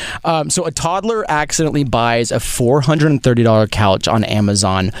in. So a toddler accidentally buys a $430 couch on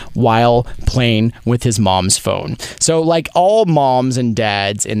Amazon while playing with his mom's phone. So like all moms and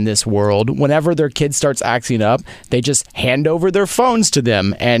dads in this world, whenever their kid starts acting up, they just hand over their phones to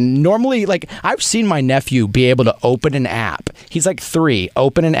them. And normally, I've seen my nephew be able to open an app. He's 3,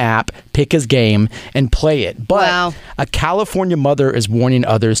 open an app, pick his game, and play it. But a California mother is warning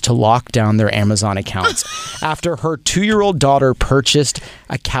others to lock down their Amazon accounts after her 2-year-old daughter purchased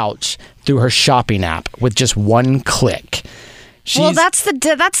a couch through her shopping app with just one click. Well, that's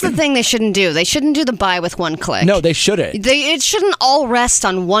the thing they shouldn't do. They shouldn't do the buy with one click. No, they shouldn't. It shouldn't all rest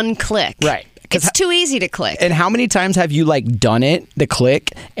on one click. Right. It's too easy to click. And how many times have you done it, the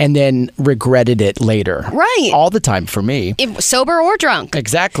click, and then regretted it later? Right. All the time for me. Sober or drunk.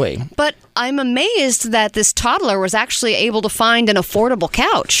 Exactly. But I'm amazed that this toddler was actually able to find an affordable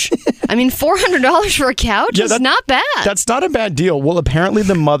couch. I mean, $400 for a couch is not bad. That's not a bad deal. Well, apparently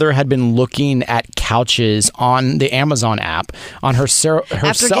the mother had been looking at couches on the Amazon app on her cell phone.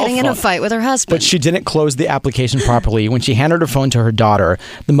 After getting in a fight with her husband. But she didn't close the application properly. When she handed her phone to her daughter,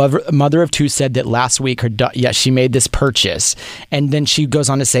 the mother of 2 said that last week she made this purchase. And then she goes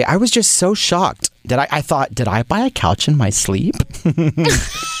on to say, I was just so shocked. I thought, did I buy a couch in my sleep?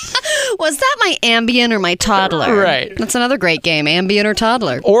 Was that my Ambien or my toddler? Right. That's another great game, Ambien or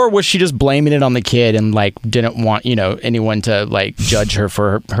toddler. Or was she just blaming it on the kid and didn't want, anyone to judge her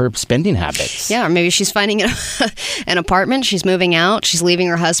for her spending habits? Yeah, or maybe she's finding an apartment, she's moving out, she's leaving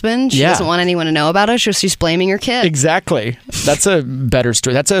her husband, she doesn't want anyone to know about it, so she's blaming her kid. Exactly. That's a better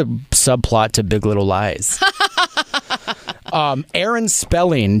story. That's a subplot to Big Little Lies. Aaron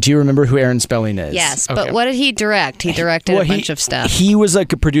Spelling. Do you remember who Aaron Spelling is? Yes, but what did he direct? He directed a bunch of stuff. He was a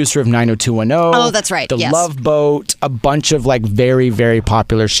producer of 90210. Oh, that's right. The Love Boat, a bunch of very, very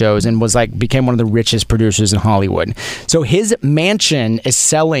popular shows, and was became one of the richest producers in Hollywood. So his mansion is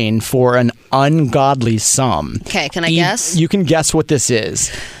selling for an ungodly sum. Okay, can I guess? You can guess what this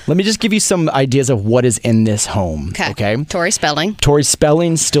is. Let me just give you some ideas of what is in this home. Okay. Tori Spelling. Tori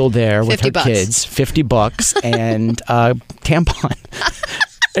Spelling's still there with her $50. kids. $50 and tampon.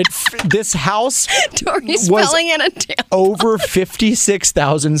 This house Tori Spelling and a tampon. Over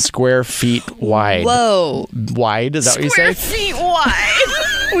 56,000 square feet wide. Whoa. Wide? Is that what you say? Square feet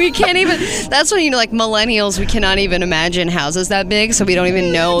wide. We can't even. That's when millennials. We cannot even imagine houses that big, so we don't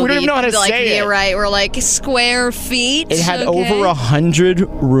even know. We don't even know how to say it. Right, we're like square feet. It had over 100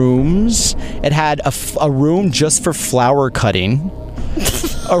 rooms. It had a room just for flower cutting.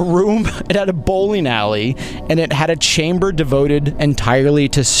 It had a bowling alley, and it had a chamber devoted entirely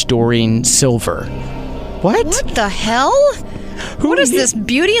to storing silver. What? What the hell? What is this,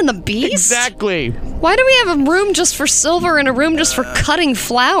 Beauty and the Beast? Exactly. Why do we have a room just for silver and a room just for cutting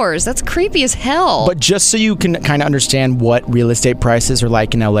flowers? That's creepy as hell. But just so you can kind of understand what real estate prices are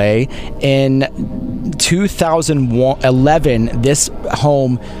like in LA, in 2011, this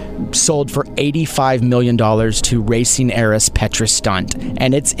home sold for $85 million to racing heiress Petra Stunt,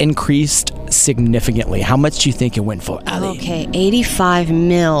 and it's increased significantly. How much do you think it went for, Ali? Okay, 85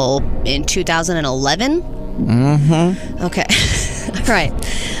 mil in 2011? Mm-hmm. Okay. All right.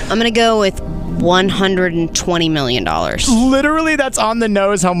 I'm going to go with $120 million. Literally, that's on the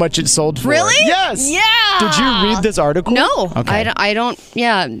nose how much it sold for. Really? Yes. Yeah. Did you read this article? No. Okay. I don't.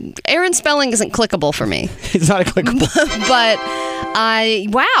 Yeah. Aaron's spelling isn't clickable for me. It's not clickable. But I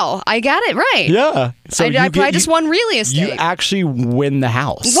got it right. Yeah. So I just won real estate. You actually win the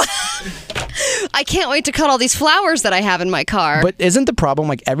house. I can't wait to cut all these flowers that I have in my car. But isn't the problem,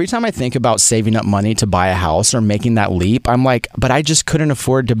 every time I think about saving up money to buy a house or making that leap, I'm like, but I just couldn't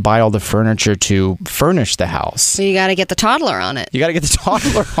afford to buy all the furniture to furnish the house. So you got to get the toddler on it. You got to get the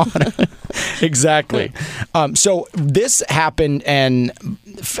toddler on it. Exactly. So this happened, and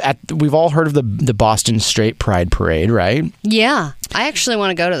we've all heard of the Boston Straight Pride Parade, right? Yeah. I actually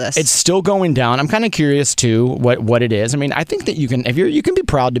want to go to this. It's still going down. I'm kind of curious too what it is. I mean, I think that you can be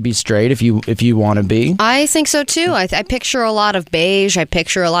proud to be straight if you want to be. I think so too. I picture a lot of beige. I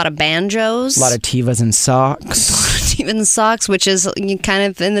picture a lot of banjos. A lot of Tevas and socks. Tevas and socks, which is kind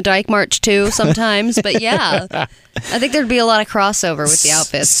of in the Dyke March too sometimes. But yeah, I think there'd be a lot of crossover with the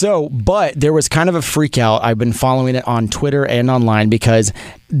outfits. So, but there was kind of a freak out. I've been following it on Twitter and online because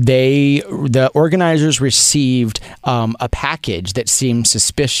the organizers received a package that seemed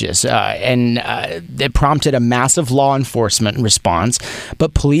suspicious, and it prompted a massive law enforcement response.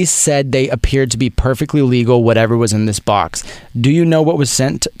 But police said they appeared to be perfectly legal, whatever was in this box. Do you know what was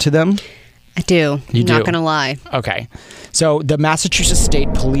sent to them? I do. You do? Not going to lie. Okay. So the Massachusetts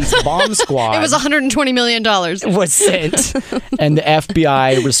State Police Bomb Squad... It was $120 million. ...was sent, and the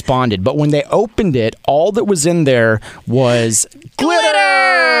FBI responded. But when they opened it, all that was in there was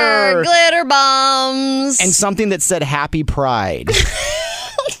glitter! Glitter bombs! And something that said Happy Pride.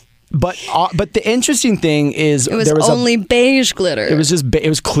 But the interesting thing is it was only beige glitter. It was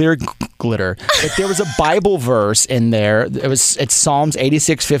clear glitter. But there was a Bible verse in there. It's Psalms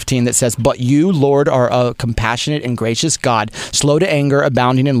 86:15 that says, "But you, Lord, are a compassionate and gracious God, slow to anger,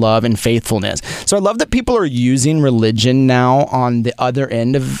 abounding in love and faithfulness." So I love that people are using religion now on the other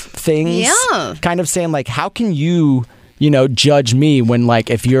end of things. Yeah. Kind of saying how can you judge me when,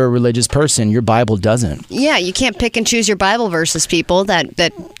 if you're a religious person, your Bible doesn't. Yeah, you can't pick and choose your Bible verses, people.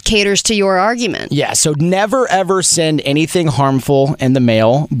 That caters to your argument. Yeah, so never, ever send anything harmful in the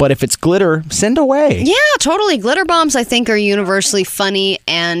mail. But if it's glitter, send away. Yeah, totally. Glitter bombs, I think, are universally funny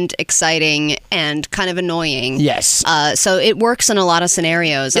and exciting and kind of annoying. Yes. So it works in a lot of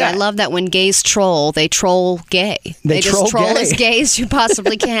scenarios. And Yeah. I love that when gays troll, they troll gay. They just troll gay. as gay as you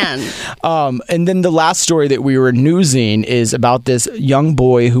possibly can. And then the last story that we were newsing is about this young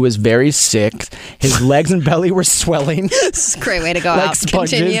boy who was very sick. His legs and belly were swelling. This is a great way to go like out.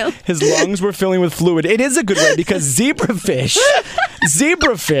 sponges. Continue. His lungs were filling with fluid. It is a good way because zebrafish,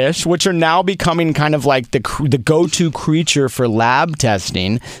 which are now becoming kind of like the go-to creature for lab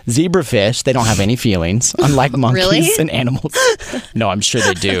testing. Zebrafish, they don't have any feelings, unlike monkeys Really? and animals. No, I'm sure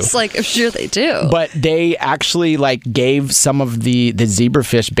they do. It's I'm sure they do. But they actually gave some of the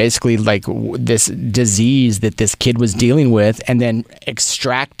zebrafish basically this disease that this kid was dealing with, and then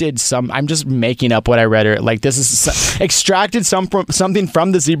extracted some. I'm just making up what I read. Extracted something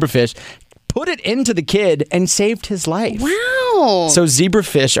from the zebrafish, put it into the kid, and saved his life. Wow. So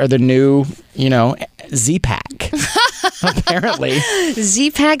zebrafish are the new, Z-Pack. Apparently.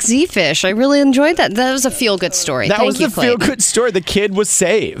 Z-Pack Z-Fish. I really enjoyed that. That was a feel-good story. That Thank was you, the Clayton. feel-good story. The kid was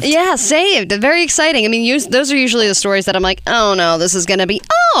saved. Yeah, saved. Very exciting. I mean, those are usually the stories that I'm like, oh no, this is going to be,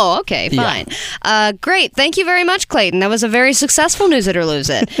 oh, okay, fine. Yeah. Great. Thank you very much, Clayton. That was a very successful News It or Lose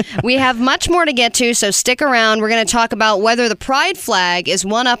It. We have much more to get to, so stick around. We're going to talk about whether the pride flag is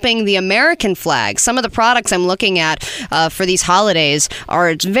one-upping the American flag. Some of the products I'm looking at for these holidays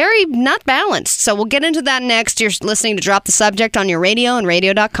are very not balanced. So we'll get into that next. You're listening to Drop the Subject on your radio and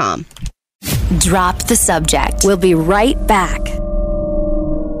radio.com. Drop the Subject. We'll be right back.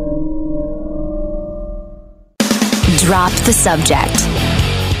 Drop the Subject.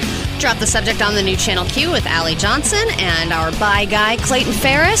 Drop the subject on the new Channel Q with Allie Johnson and our bye guy, Clayton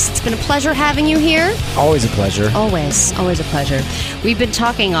Ferris. It's been a pleasure having you here. Always a pleasure. Always a pleasure. We've been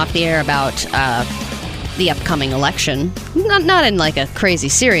talking off the air about the upcoming election. Not in like a crazy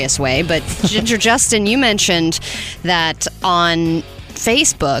serious way, but Ginger Justin, you mentioned that on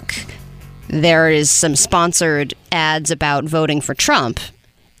Facebook there is some sponsored ads about voting for Trump.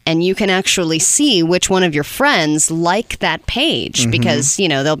 And you can actually see which one of your friends like that page because,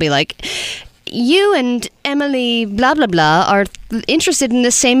 they'll be like, you and Emily blah, blah, blah are interested in the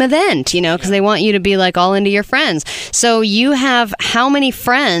same event, because they want you to be like all into your friends. So you have how many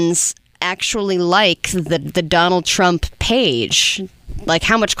friends actually like the Donald Trump page? Like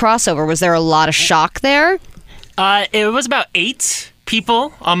how much crossover? Was there a lot of shock there? It was about 8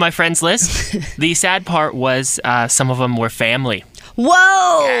 people on my friends list. The sad part was some of them were family.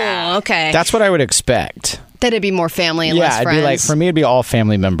 Whoa! Yeah. Okay. That's what I would expect. That it'd be more family and less friends. Yeah, it'd be like, for me, it'd be all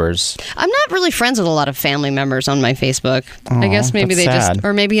family members. I'm not really friends with a lot of family members on my Facebook. I guess maybe they sad.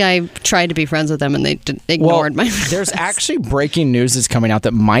 or maybe I tried to be friends with them and they ignored my friends. There's actually breaking news that's coming out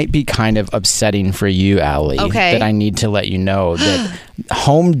that might be kind of upsetting for you, Allie. Okay. That I need to let you know that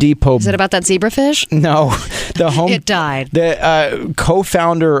Home Depot... Is it about that zebrafish? No. It died. The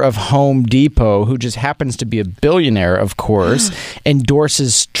co-founder of Home Depot, who just happens to be a billionaire, of course,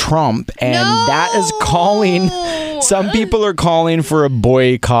 endorses Trump, and that is calling... Some people are calling for a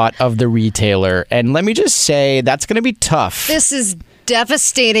boycott of the retailer, and let me just say, that's going to be tough. This is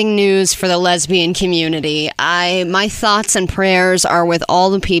devastating news for the lesbian community. My thoughts and prayers are with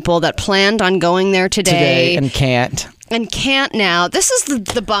all the people that planned on going there today and can't. And can't now. This is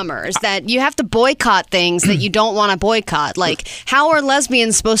the bummer, is that you have to boycott things that you don't want to boycott. Like, how are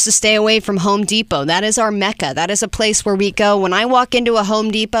lesbians supposed to stay away from Home Depot? That is our mecca. That is a place where we go. When I walk into a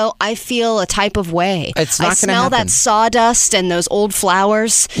Home Depot, I feel a type of way. It's not I smell that sawdust and those old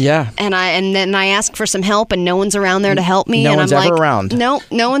flowers. Yeah. And then I ask for some help, and no one's around there to help me. No and one's I'm ever like, around. No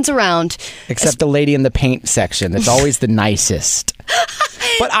one's around. Except the lady in the paint section. That's always the nicest.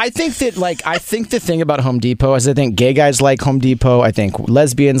 But I think that, the thing about Home Depot is I think gay guys like Home Depot. I think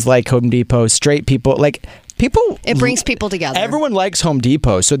lesbians like Home Depot. Straight people, it brings people together. Everyone likes Home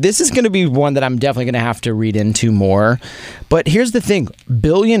Depot. So this is going to be one that I'm definitely going to have to read into more. But here's the thing.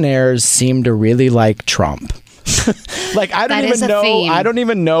 Billionaires seem to really like Trump. I don't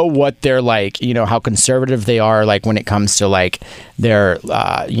even know what they're like, how conservative they are, when it comes to their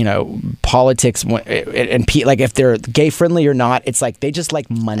politics and if they're gay friendly or not. It's like they just like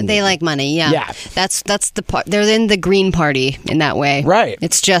money. They like money. Yeah. That's the part. They're in the Green Party in that way. Right.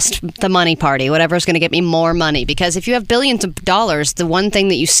 It's just the money party. Whatever's going to get me more money, because if you have billions of dollars, the one thing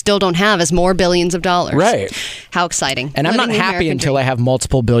that you still don't have is more billions of dollars. Right. How exciting. And I'm not happy until I have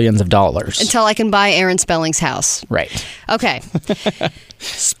multiple billions of dollars. Until I can buy Aaron Spelling's house. Right. Okay.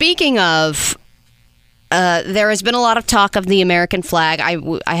 Speaking of, there has been a lot of talk of the American flag.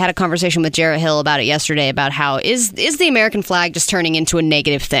 I had a conversation with Jarrett Hill about it yesterday, about how is the American flag just turning into a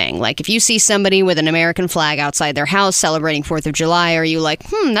negative thing? Like, if you see somebody with an American flag outside their house celebrating 4th of July, are you like,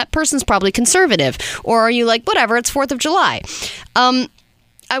 that person's probably conservative? Or are you like, whatever, it's 4th of July?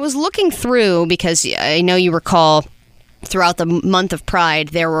 I was looking through, because I know you recall throughout the month of Pride,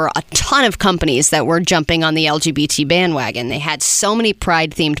 there were a ton of companies that were jumping on the LGBT bandwagon. They had so many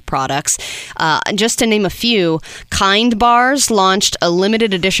Pride-themed products. Just to name a few, Kind Bars launched a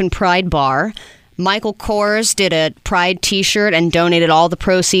limited edition Pride bar. Michael Kors did a Pride t-shirt and donated all the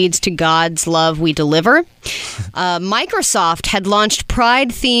proceeds to God's Love We Deliver. Microsoft had launched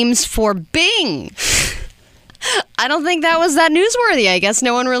Pride themes for Bing. I don't think that was that newsworthy. I guess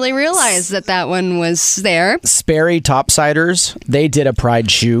no one really realized that one was there. Sperry Topsiders, they did a Pride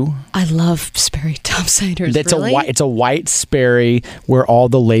shoe. I love Sperry Topsiders. It's a white Sperry where all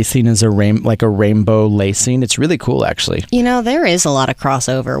the lacing is a rainbow lacing. It's really cool, actually. There is a lot of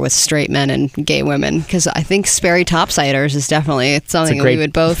crossover with straight men and gay women, because I think Sperry Topsiders is definitely something that we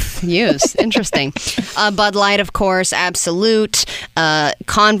would both use. Interesting. Bud Light, of course, Absolute.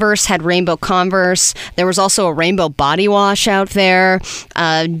 Converse had Rainbow Converse. There was also a Rainbow body wash out there.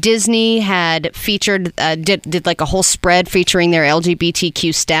 Disney had featured did like a whole spread featuring their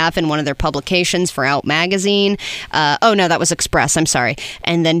LGBTQ staff in one of their publications for Out magazine. No, that was Express, I'm sorry.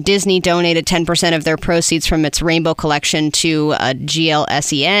 And then Disney donated 10% of their proceeds from its Rainbow collection to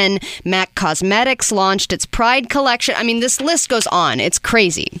GLSEN. MAC Cosmetics launched its Pride collection. I mean, this list goes on. It's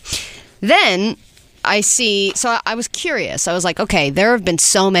crazy. Then so I was curious. I was like, okay, there have been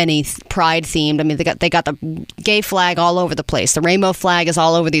so many Pride themed. I mean, they got the gay flag all over the place. The rainbow flag is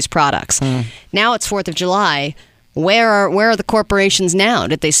all over these products. Now it's 4th of July. Where are the corporations now?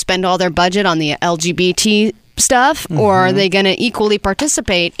 Did they spend all their budget on the LGBT stuff, or are they going to equally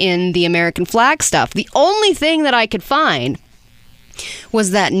participate in the American flag stuff? The only thing that I could find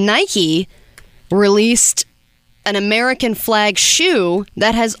was that Nike released an American flag shoe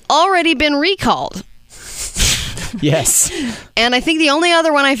that has already been recalled. Yes. And I think the only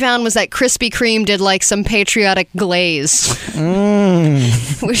other one I found was that Krispy Kreme did like some patriotic glaze,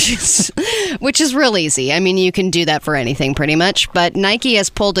 which is real easy. I mean, you can do that for anything pretty much. But Nike has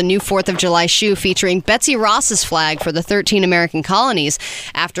pulled a new 4th of July shoe featuring Betsy Ross's flag for the 13 American colonies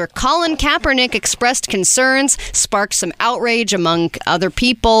after Colin Kaepernick expressed concerns, sparked some outrage among other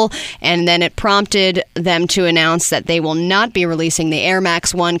people, and then it prompted them to announce that they will not be releasing the Air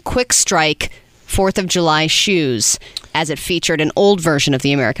Max 1 Quick Strike 4th of July shoes, as it featured an old version of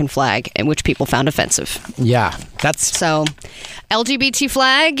the American flag, in which people found offensive. Yeah, that's... So, LGBT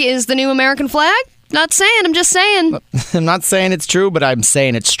flag is the new American flag? Not saying, I'm just saying. I'm not saying it's true, but I'm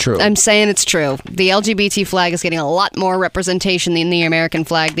saying it's true. I'm saying it's true. The LGBT flag is getting a lot more representation than the American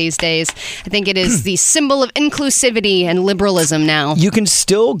flag these days. I think it is the symbol of inclusivity and liberalism now. You can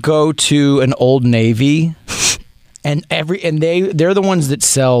still go to an Old Navy... And they're the ones that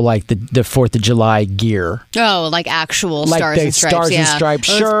sell like the 4th of July gear. Oh, like actual like stars and stripes. Stars and stripes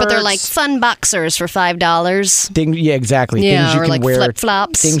shirts. But they're like fun boxers for $5. Yeah, exactly. Yeah, things you or can like wear,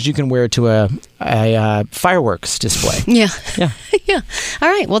 flip-flops. Things you can wear to a fireworks display. Yeah. Yeah. Yeah. All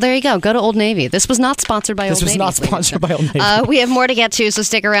right. Well, there you go. Go to Old Navy. This was not sponsored by Old Navy. This was not sponsored by Old Navy. We have more to get to, so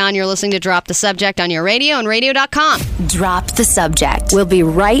stick around. You're listening to Drop the Subject on your radio and radio.com. Drop the Subject. We'll be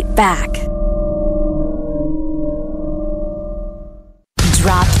right back.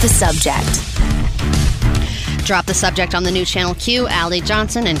 Drop the Subject. Drop the Subject on the new Channel Q. Allie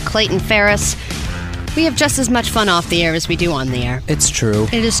Johnson and Clayton Ferris. We have just as much fun off the air as we do on the air. It's true.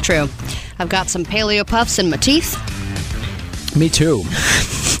 It is true. I've got some Paleo Puffs in my teeth. Me too.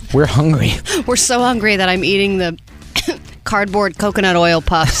 We're hungry. We're so hungry that I'm eating the cardboard coconut oil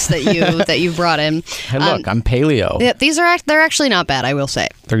puffs that you brought in. Hey, look, I'm paleo. Yeah, they're actually not bad, I will say.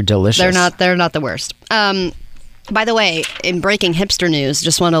 They're delicious. They're not the worst. By the way, in breaking hipster news,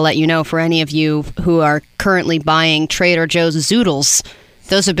 just want to let you know, for any of you who are currently buying Trader Joe's Zoodles,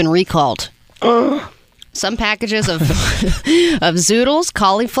 those have been recalled. Some packages of Zoodles,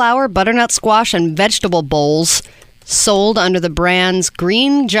 cauliflower, butternut squash, and vegetable bowls sold under the brands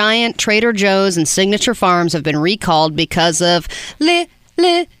Green Giant, Trader Joe's, and Signature Farms have been recalled because of listeria.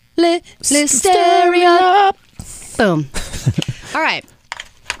 Boom. All right.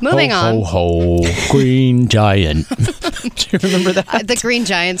 Moving on. Ho, Green Giant. Do you remember that? The Green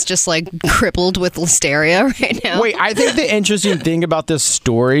Giant's just like crippled with listeria right now. Wait, I think the interesting thing about this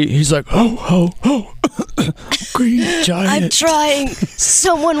story, he's like, ho, Green Giant. I'm trying.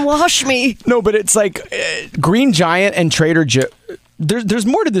 Someone wash me. No, but it's like Green Giant and Trader Joe. There's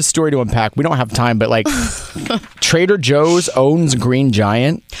more to this story to unpack. We don't have time, but like Trader Joe's owns Green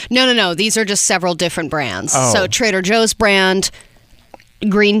Giant. No. These are just several different brands. Oh. So Trader Joe's brand,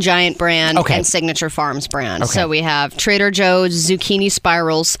 Green Giant brand, okay, and Signature Farms brand. Okay. So we have Trader Joe's zucchini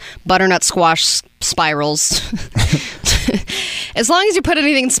spirals, butternut squash spirals. As long as you put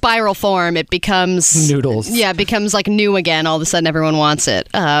anything in spiral form, it becomes noodles. Yeah, it becomes like new again. All of a sudden, everyone wants it.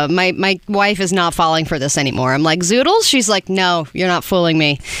 My wife is not falling for this anymore. I'm like, Zoodles? She's like, no, you're not fooling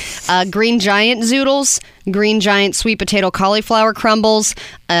me. Green Giant Zoodles, Green Giant sweet potato cauliflower crumbles,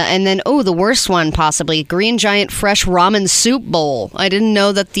 and then, the worst one possibly, Green Giant fresh ramen soup bowl. I didn't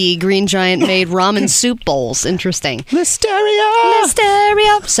know that the Green Giant made ramen soup bowls. Interesting. Listeria.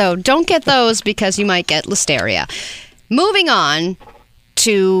 So don't get those because you might get listeria. Moving on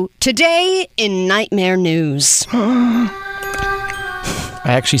to today in Nightmare News.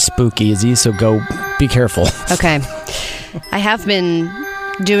 Actually, spooky, Izzy, so go be careful. Okay. I have been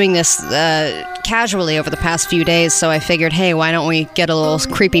doing this casually over the past few days, so I figured, hey, why don't we get a little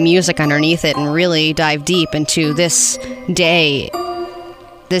creepy music underneath it and really dive deep into this day's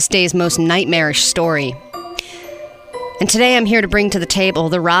most nightmarish story. And today I'm here to bring to the table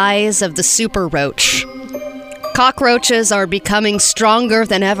the rise of the super roach. Cockroaches are becoming stronger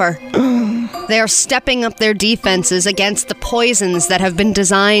than ever. They are stepping up their defenses against the poisons that have been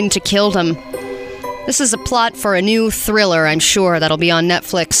designed to kill them. This is a plot for a new thriller, I'm sure, that'll be on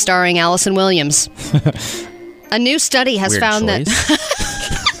Netflix, starring Allison Williams. A new study has found that...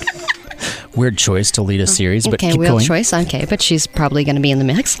 Weird choice to lead a series, but okay, keep weird going. choice. Okay, but she's probably going to be in the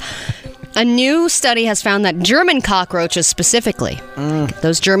mix. A new study has found that German cockroaches specifically,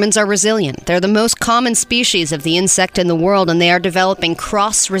 those Germans are resilient. They're the most common species of the insect in the world, and they are developing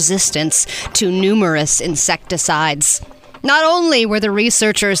cross-resistance to numerous insecticides. Not only were the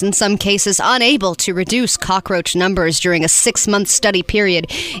researchers in some cases unable to reduce cockroach numbers during a 6-month study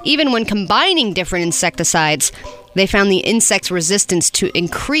period, even when combining different insecticides, they found the insect's resistance to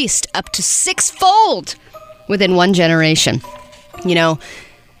increased up to 6-fold within one generation. You know,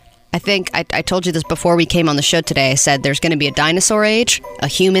 I think I told you this before we came on the show today. I said there's going to be a dinosaur age, a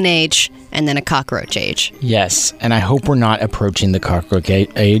human age, and then a cockroach age. Yes, and I hope we're not approaching the cockroach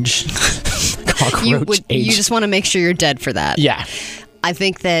age. You just want to make sure you're dead for that. Yeah. I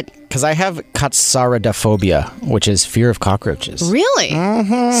think that... Because I have katsaradophobia, which is fear of cockroaches. Really?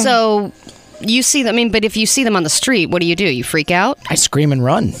 Mm-hmm. So you see them, but if you see them on the street, what do? You freak out? I scream and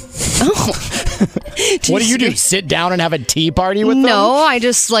run. Oh. What do you do? Sit down and have a tea party with them? No, I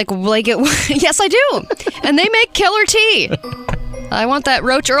just like it. Yes, I do. And they make killer tea. I want that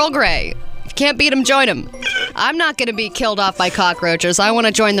Roach Earl Grey. If you can't beat them, join them. I'm not going to be killed off by cockroaches. I want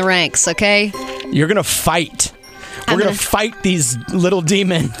to join the ranks, okay? You're going to fight. We're going to fight these little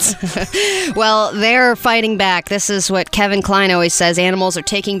demons. Well, they're fighting back. This is what Kevin Kline always says. Animals are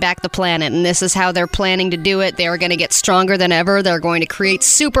taking back the planet, and this is how they're planning to do it. They're going to get stronger than ever. They're going to create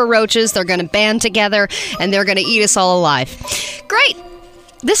super roaches. They're going to band together, and they're going to eat us all alive. Great.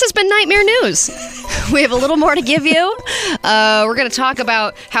 This has been Nightmare News. We have a little more to give you. We're going to talk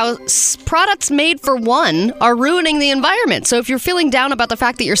about how products made for one are ruining the environment. So if you're feeling down about the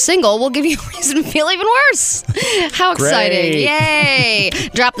fact that you're single, we'll give you a reason to feel even worse. How exciting. Great. Yay.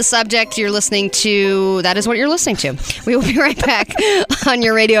 Drop the subject. You're listening to... That is what you're listening to. We will be right back on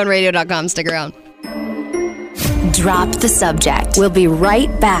your radio and radio.com. Stick around. Drop the subject. We'll be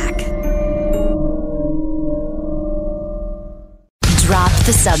right back. Drop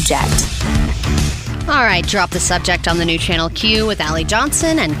the subject. All right, drop the subject on the new Channel Q with Allie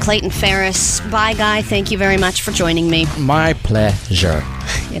Johnson and Clayton Ferris. Bye, Guy. Thank you very much for joining me. My pleasure.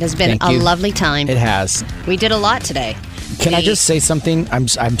 It has been a lovely time. It has. We did a lot today. Can I just say something? I'm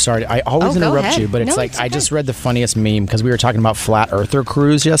sorry. I always interrupt you, but it's okay. I just read the funniest meme because we were talking about Flat Earther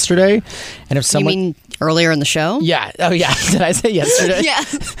cruise yesterday. And if someone... You mean earlier in the show? Yeah. Oh, yeah. Did I say yesterday? Yeah.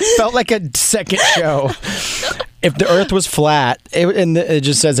 Felt like a second show. If the Earth was flat, it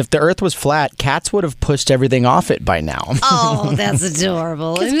just says if the Earth was flat, cats would have pushed everything off it by now. Oh, that's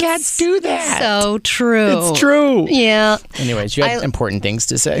adorable. Because cats do that. So true. It's true. Yeah. Anyways, you had important things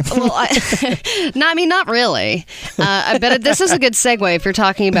to say. Well, not really. I bet this is a good segue. If you're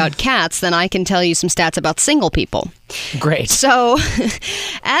talking about cats, then I can tell you some stats about single people. Great. So,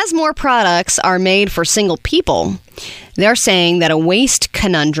 as more products are made for single people, they're saying that a waste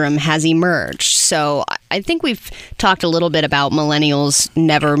conundrum has emerged. So I think we've talked a little bit about millennials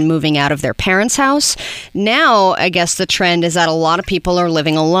never moving out of their parents' house. Now, I guess the trend is that a lot of people are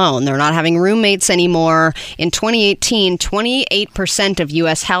living alone. They're not having roommates anymore. In 2018, 28% of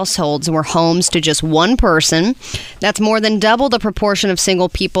U.S. households were homes to just one person. That's more than double the proportion of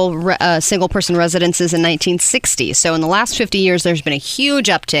single-person residences in 1960. So in the last 50 years, there's been a huge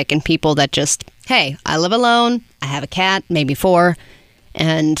uptick in people that just, hey, I live alone, I have a cat, maybe 4,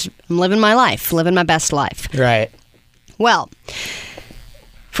 and I'm living my life, living my best life. Right. Well,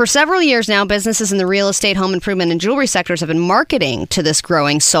 for several years now, businesses in the real estate, home improvement, and jewelry sectors have been marketing to this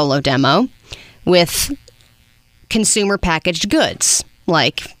growing solo demo with consumer packaged goods,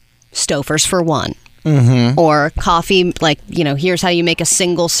 like Stouffer's for one. Mm-hmm. Or coffee, like, here's how you make a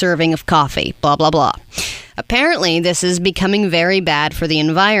single serving of coffee, blah, blah, blah. Apparently, this is becoming very bad for the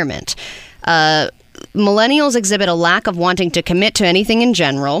environment. Millennials exhibit a lack of wanting to commit to anything in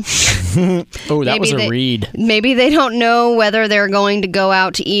general. Oh, that was a read. Maybe they don't know whether they're going to go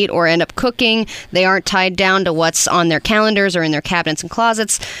out to eat or end up cooking. They aren't tied down to what's on their calendars or in their cabinets and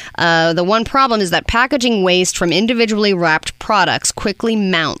closets. The one problem is that packaging waste from individually wrapped products quickly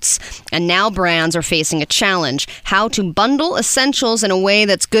mounts. And now brands are facing a challenge: how to bundle essentials in a way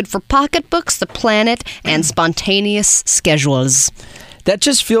that's good for pocketbooks, the planet, and spontaneous schedules. That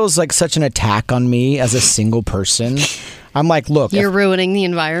just feels like such an attack on me as a single person. I'm like, look. You're ruining the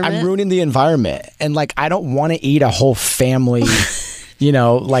environment? I'm ruining the environment. And, I don't want to eat a whole family,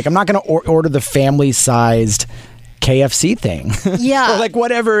 I'm not going to order the family-sized KFC thing. Yeah. Or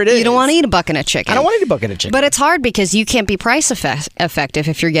whatever it is. You don't want to eat a bucket of chicken. I don't want to eat a bucket of chicken. But it's hard because you can't be price effective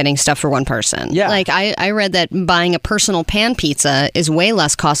if you're getting stuff for one person. Yeah. I read that buying a personal pan pizza is way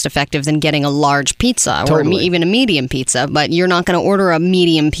less cost effective than getting a large pizza Totally. or even a medium pizza. But you're not going to order a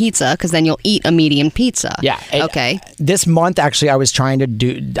medium pizza because then you'll eat a medium pizza. Yeah. Okay. This month, actually, I was trying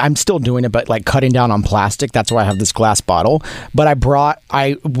to I'm still doing it, but cutting down on plastic. That's why I have this glass bottle. But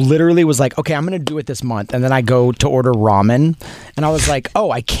I literally was like, okay, I'm going to do it this month. And then I go to order ramen. And I was like,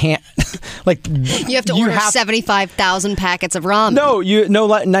 oh, I can't. Like You have to order 75,000 packets of ramen. No,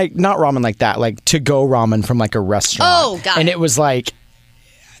 not ramen like that. Like to-go ramen from like a restaurant. Oh, got it. And it was like,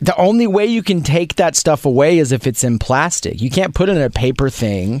 the only way you can take that stuff away is if it's in plastic. You can't put it in a paper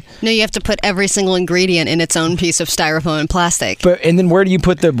thing. No, you have to put every single ingredient in its own piece of styrofoam and plastic. And then where do you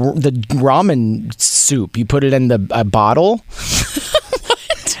put the ramen soup? You put it in a bottle?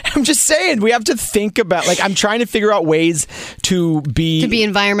 I'm just saying, we have to think about, like, I'm trying to figure out ways to be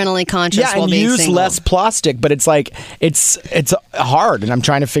environmentally conscious while and being use single. less plastic, but it's like, it's hard, and I'm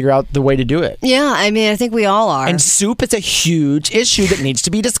trying to figure out the way to do it. Yeah, I mean, I think we all are. And soup is a huge issue that needs to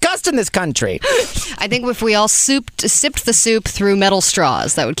be discussed in this country. I think if we all sipped the soup through metal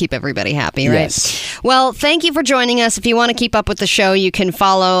straws, that would keep everybody happy, right? Yes. Well, thank you for joining us. If you want to keep up with the show, you can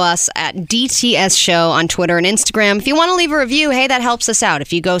follow us at DTS Show on Twitter and Instagram. If you want to leave a review, hey, that helps us out.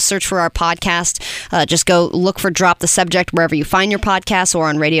 If you go search for our podcast, just go look for Drop the Subject wherever you find your podcasts or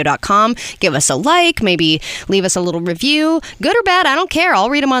on radio.com. Give us a like, maybe leave us a little review. Good or bad, I don't care. I'll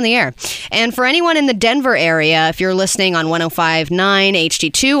read them on the air. And for anyone in the Denver area, if you're listening on 105.9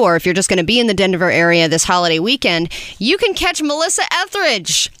 HD2, or if you're just going to be in the Denver area this holiday weekend, you can catch Melissa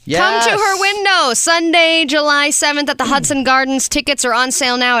Etheridge. Yes. Come to her window Sunday, July 7th at the Hudson Gardens. Tickets are on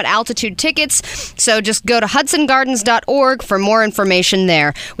sale now at Altitude Tickets. So just go to hudsongardens.org for more information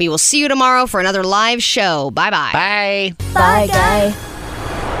there. We will see you tomorrow for another live show. Bye-bye. Bye. Bye, guy.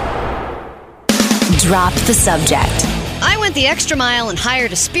 Drop the subject. I went the extra mile and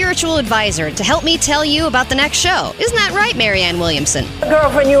hired a spiritual advisor to help me tell you about the next show. Isn't that right, Marianne Williamson?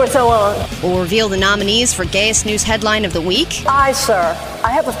 Girlfriend, you were so on. We'll reveal the nominees for Gayest News Headline of the Week. Aye, sir.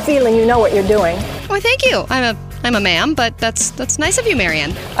 I have a feeling you know what you're doing. Why, thank you. I'm a ma'am, but that's nice of you,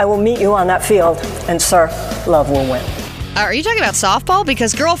 Marianne. I will meet you on that field, and sir, love will win. Are you talking about softball?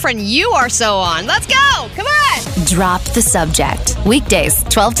 Because, girlfriend, you are so on. Let's go! Come on! Drop the subject. Weekdays,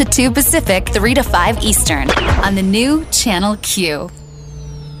 12 to 2 Pacific, 3 to 5 Eastern. On the new Channel Q.